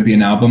knew it was going to be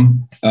an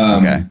album.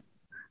 Okay.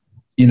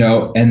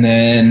 And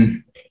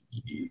then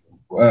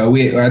I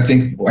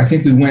think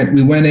we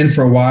went in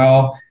for a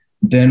while.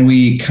 Then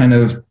we kind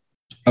of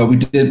we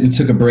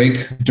took a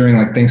break during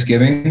like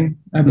Thanksgiving,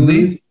 I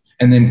believe,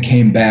 and then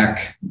came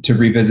back to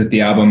revisit the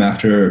album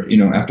after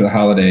the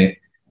holiday,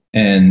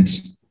 and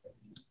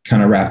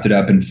kind of wrapped it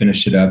up and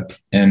finished it up.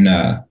 And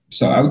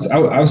so I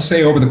would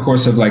say over the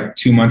course of like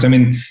 2 months.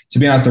 To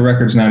be honest, the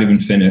record's not even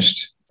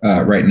finished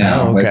right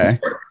now. Oh, okay.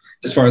 Like,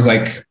 as far as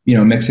like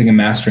mixing and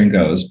mastering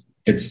goes,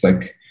 it's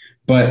like,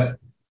 but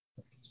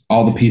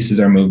all the pieces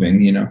are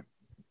moving,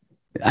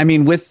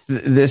 With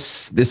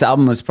this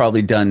album was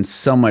probably done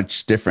so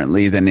much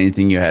differently than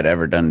anything you had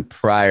ever done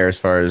prior, as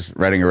far as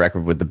writing a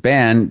record with the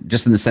band,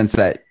 just in the sense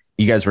that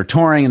you guys were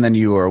touring and then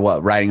you were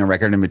writing a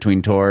record in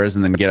between tours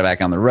and then get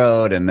back on the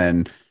road. And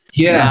then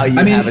now you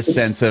have a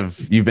sense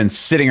of, you've been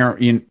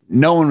sitting,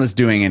 no one was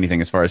doing anything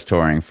as far as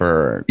touring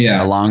for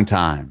a long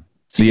time.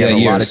 So you had a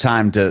lot of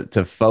time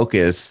to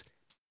focus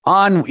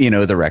on,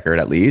 the record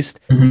at least.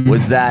 Mm-hmm.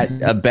 Was that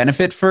a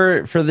benefit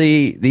for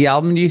the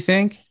album, do you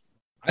think?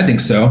 I think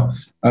so.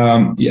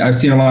 I've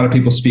seen a lot of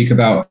people speak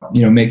about,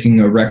 making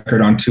a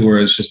record on tour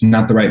is just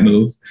not the right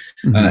move.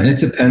 Mm-hmm. And it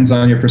depends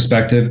on your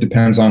perspective,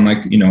 depends on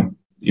like,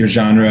 your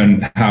genre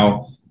and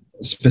how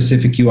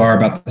specific you are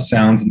about the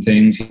sounds and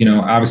things.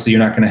 Obviously you're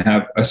not going to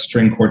have a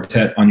string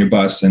quartet on your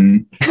bus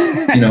and,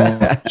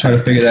 try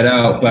to figure that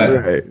out.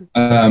 But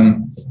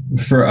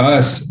for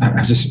us,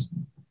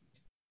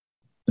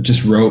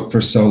 just wrote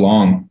for so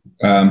long.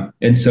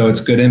 And so it's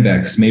good and bad,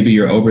 because maybe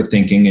you're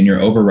overthinking and you're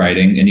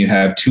overwriting and you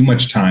have too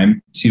much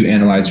time to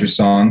analyze your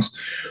songs,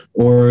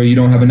 or you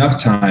don't have enough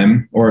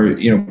time, or,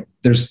 it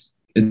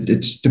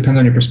just depends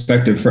on your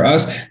perspective. For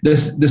us,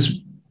 this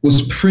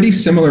was pretty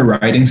similar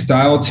writing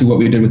style to what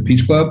we did with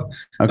Peach Club.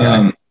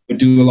 Okay. We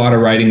do a lot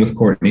of writing with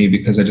Courtney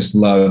because I just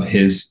love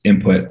his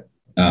input.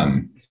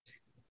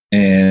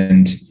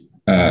 And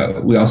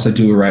we also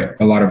do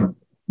a lot of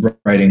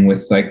writing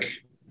with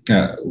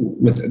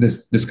with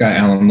this guy,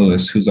 Alan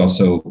Lewis, who's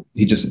also,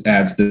 he just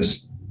adds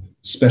this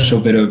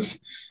special bit of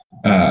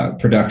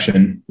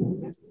production.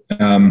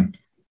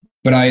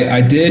 But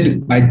I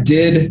did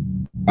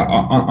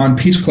on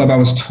Peach Club, I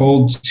was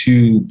told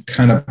to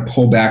kind of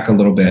pull back a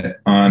little bit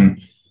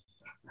on,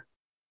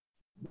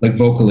 like,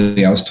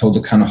 vocally. I was told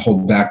to kind of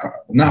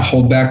not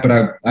hold back, but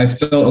I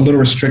felt a little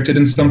restricted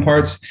in some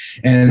parts.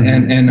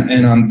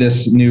 And on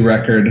this new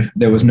record,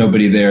 there was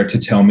nobody there to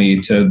tell me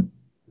to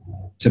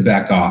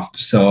back off.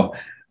 So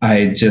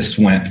I just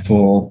went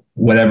full,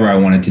 whatever I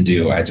wanted to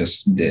do, I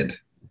just did.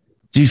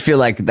 Do you feel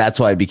like that's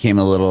why it became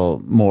a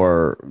little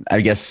more, I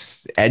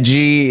guess,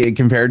 edgy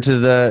compared to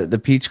the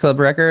Peach Club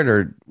record?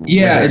 Or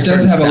yeah, it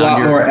does have a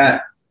lot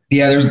more.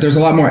 There's a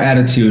lot more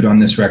attitude on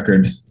this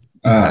record.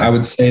 I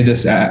would say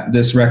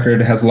this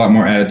record has a lot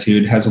more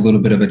attitude, has a little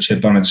bit of a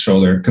chip on its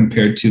shoulder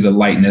compared to the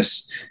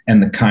lightness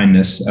and the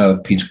kindness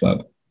of Peach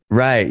Club.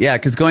 Right. Yeah.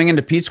 Because going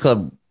into Peach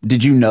Club,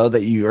 did you know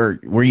that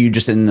were you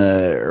just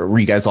or were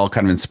you guys all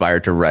kind of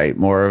inspired to write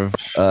more of?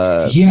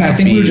 I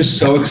think we were just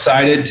so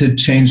excited to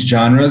change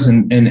genres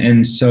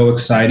and so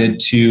excited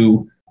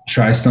to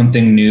try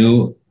something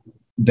new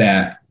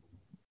that,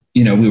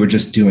 we were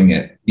just doing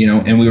it,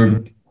 and we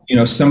were,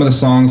 some of the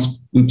songs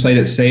we played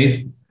it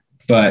safe,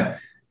 but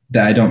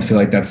that I don't feel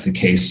like that's the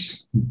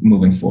case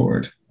moving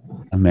forward.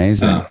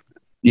 Amazing.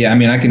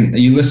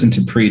 You listen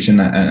to Preach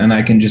and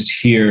I can just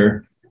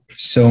hear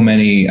so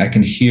many. I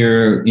can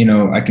hear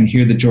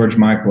the George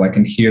Michael, I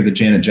can hear the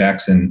Janet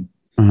Jackson,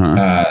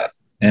 and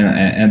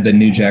the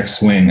New Jack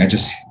Swing.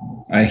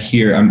 I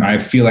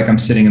feel like I'm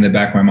sitting in the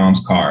back of my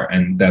mom's car,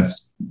 and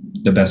that's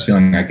the best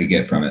feeling I could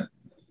get from it.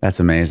 That's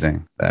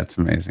amazing. That's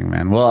amazing,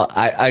 man. Well,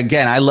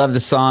 I love the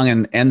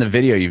song and the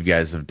video you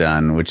guys have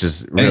done, which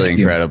is really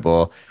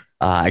incredible.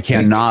 I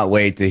cannot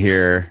wait to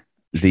hear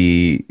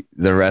the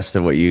rest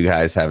of what you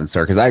guys have in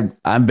store, because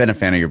I've been a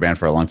fan of your band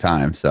for a long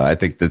time. So I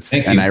think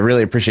I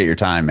really appreciate your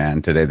time,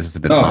 man, today. This has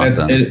been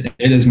awesome. It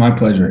is my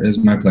pleasure. It is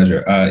my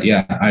pleasure.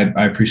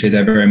 I appreciate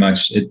that very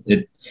much.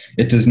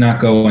 It does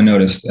not go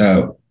unnoticed.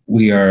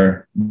 We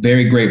are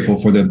very grateful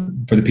for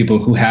the people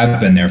who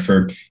have been there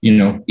for,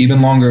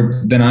 even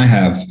longer than I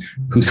have,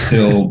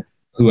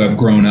 who have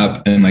grown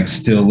up and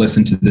still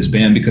listen to this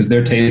band, because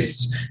their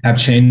tastes have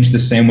changed the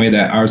same way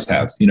that ours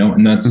have,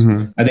 and that's,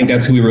 I think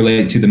that's who we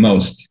relate to the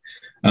most.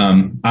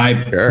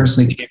 I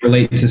personally can't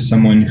relate to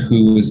someone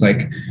who is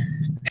like,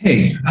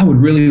 hey, I would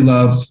really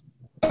love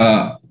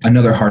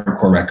another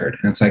hardcore record.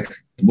 And it's like,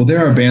 well,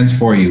 there are bands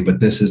for you, but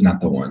this is not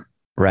the one.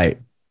 Right.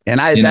 And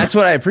that's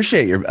what I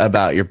appreciate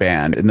about your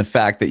band, and the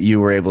fact that you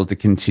were able to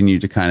continue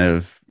to kind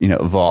of,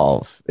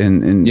 evolve.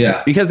 And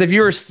because if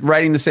you were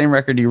writing the same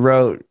record you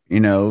wrote,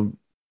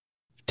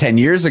 10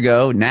 years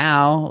ago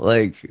now,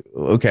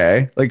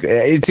 okay,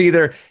 it's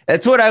either,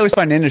 that's what I always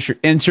find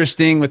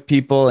interesting with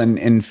people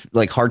and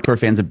like hardcore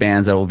fans of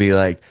bands that will be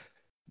like,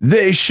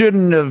 they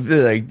shouldn't have,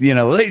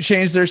 they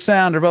changed their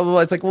sound or blah, blah,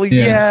 blah. It's like, well,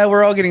 yeah,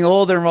 we're all getting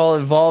older and we're all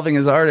evolving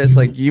as artists.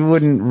 Like, you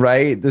wouldn't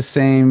write the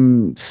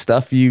same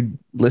stuff you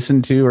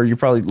listen to, or you're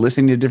probably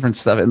listening to different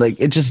stuff. And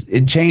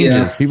it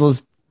changes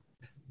people's.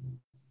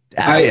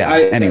 Anyway,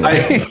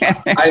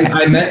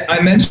 I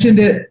mentioned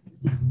it.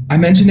 I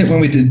mentioned it when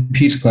we did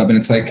Peach Club, and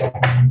it's like,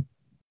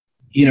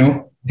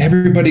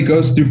 everybody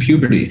goes through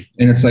puberty,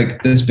 and it's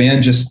like this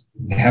band just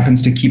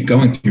happens to keep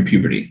going through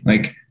puberty.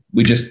 Like,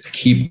 we just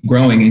keep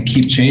growing and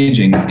keep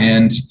changing.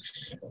 And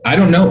I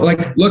don't know,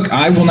 look,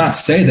 I will not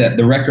say that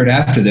the record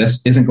after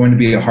this isn't going to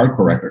be a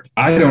hardcore record.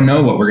 I don't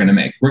know what we're going to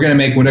make. We're going to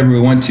make whatever we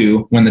want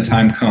to when the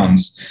time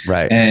comes.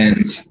 Right.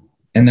 And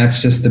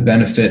that's just the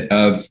benefit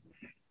of,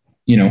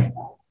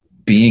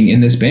 being in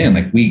this band.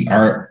 Like, we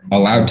are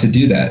allowed to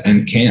do that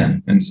and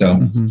can. And so,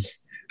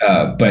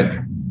 but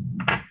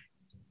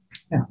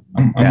yeah,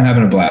 I'm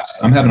having a blast.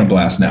 I'm having a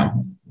blast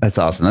now. That's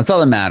awesome. That's all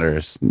that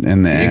matters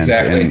in the end.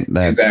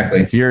 Exactly.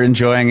 If you're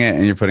enjoying it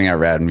and you're putting out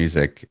rad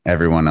music,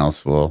 everyone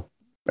else will,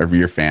 or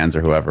your fans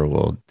or whoever,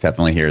 will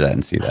definitely hear that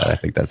and see that. I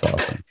think that's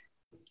awesome.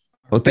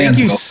 Well, thank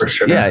you. For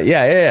sure.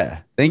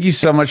 Yeah. Thank you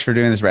so much for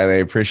doing this, Riley. I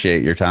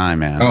appreciate your time,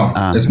 man. Oh,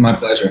 it's my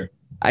pleasure.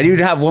 I do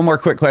have one more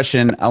quick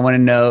question. I want to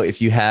know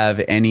if you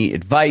have any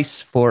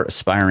advice for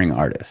aspiring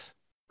artists.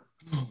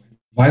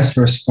 Advice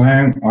for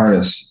aspiring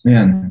artists,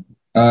 man.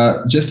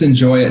 Just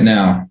enjoy it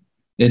now.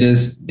 It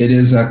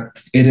is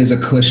a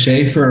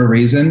cliche for a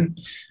reason,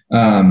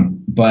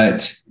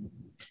 but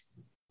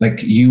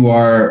you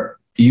are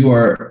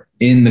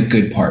in the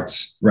good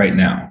parts right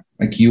now.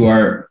 Like, you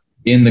are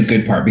in the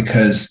good part,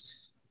 because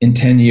in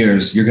 10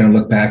 years you're going to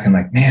look back and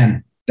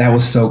man, that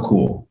was so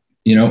cool.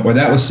 or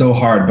that was so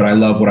hard, but I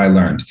love what I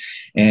learned.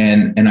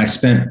 And I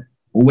spent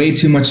way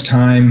too much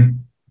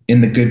time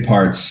in the good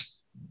parts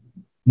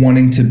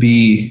wanting to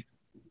be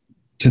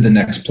to the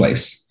next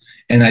place.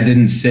 And I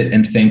didn't sit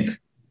and think,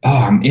 oh,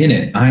 I'm in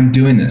it. I'm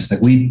doing this.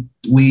 Like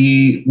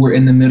we were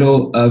in the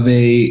middle of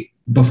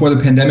before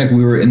the pandemic,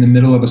 we were in the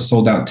middle of a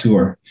sold out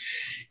tour.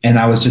 And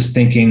I was just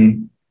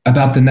thinking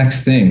about the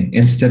next thing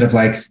instead of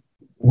like,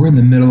 we're in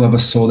the middle of a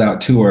sold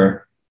out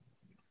tour,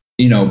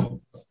 8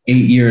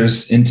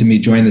 years into me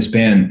joining this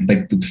band,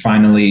 like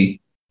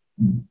finally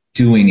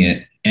doing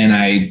it. And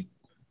I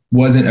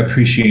wasn't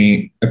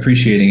appreciating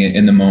it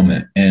in the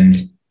moment.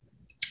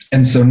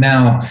 And so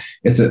now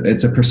it's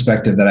a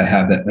perspective that I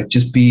have that like,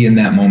 just be in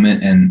that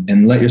moment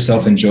and let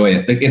yourself enjoy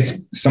it. Like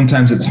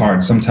sometimes it's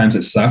hard, sometimes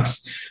it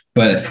sucks,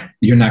 but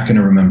you're not going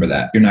to remember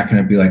that. You're not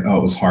going to be like, oh,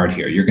 it was hard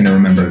here. You're going to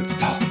remember,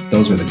 oh,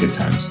 those were the good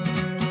times.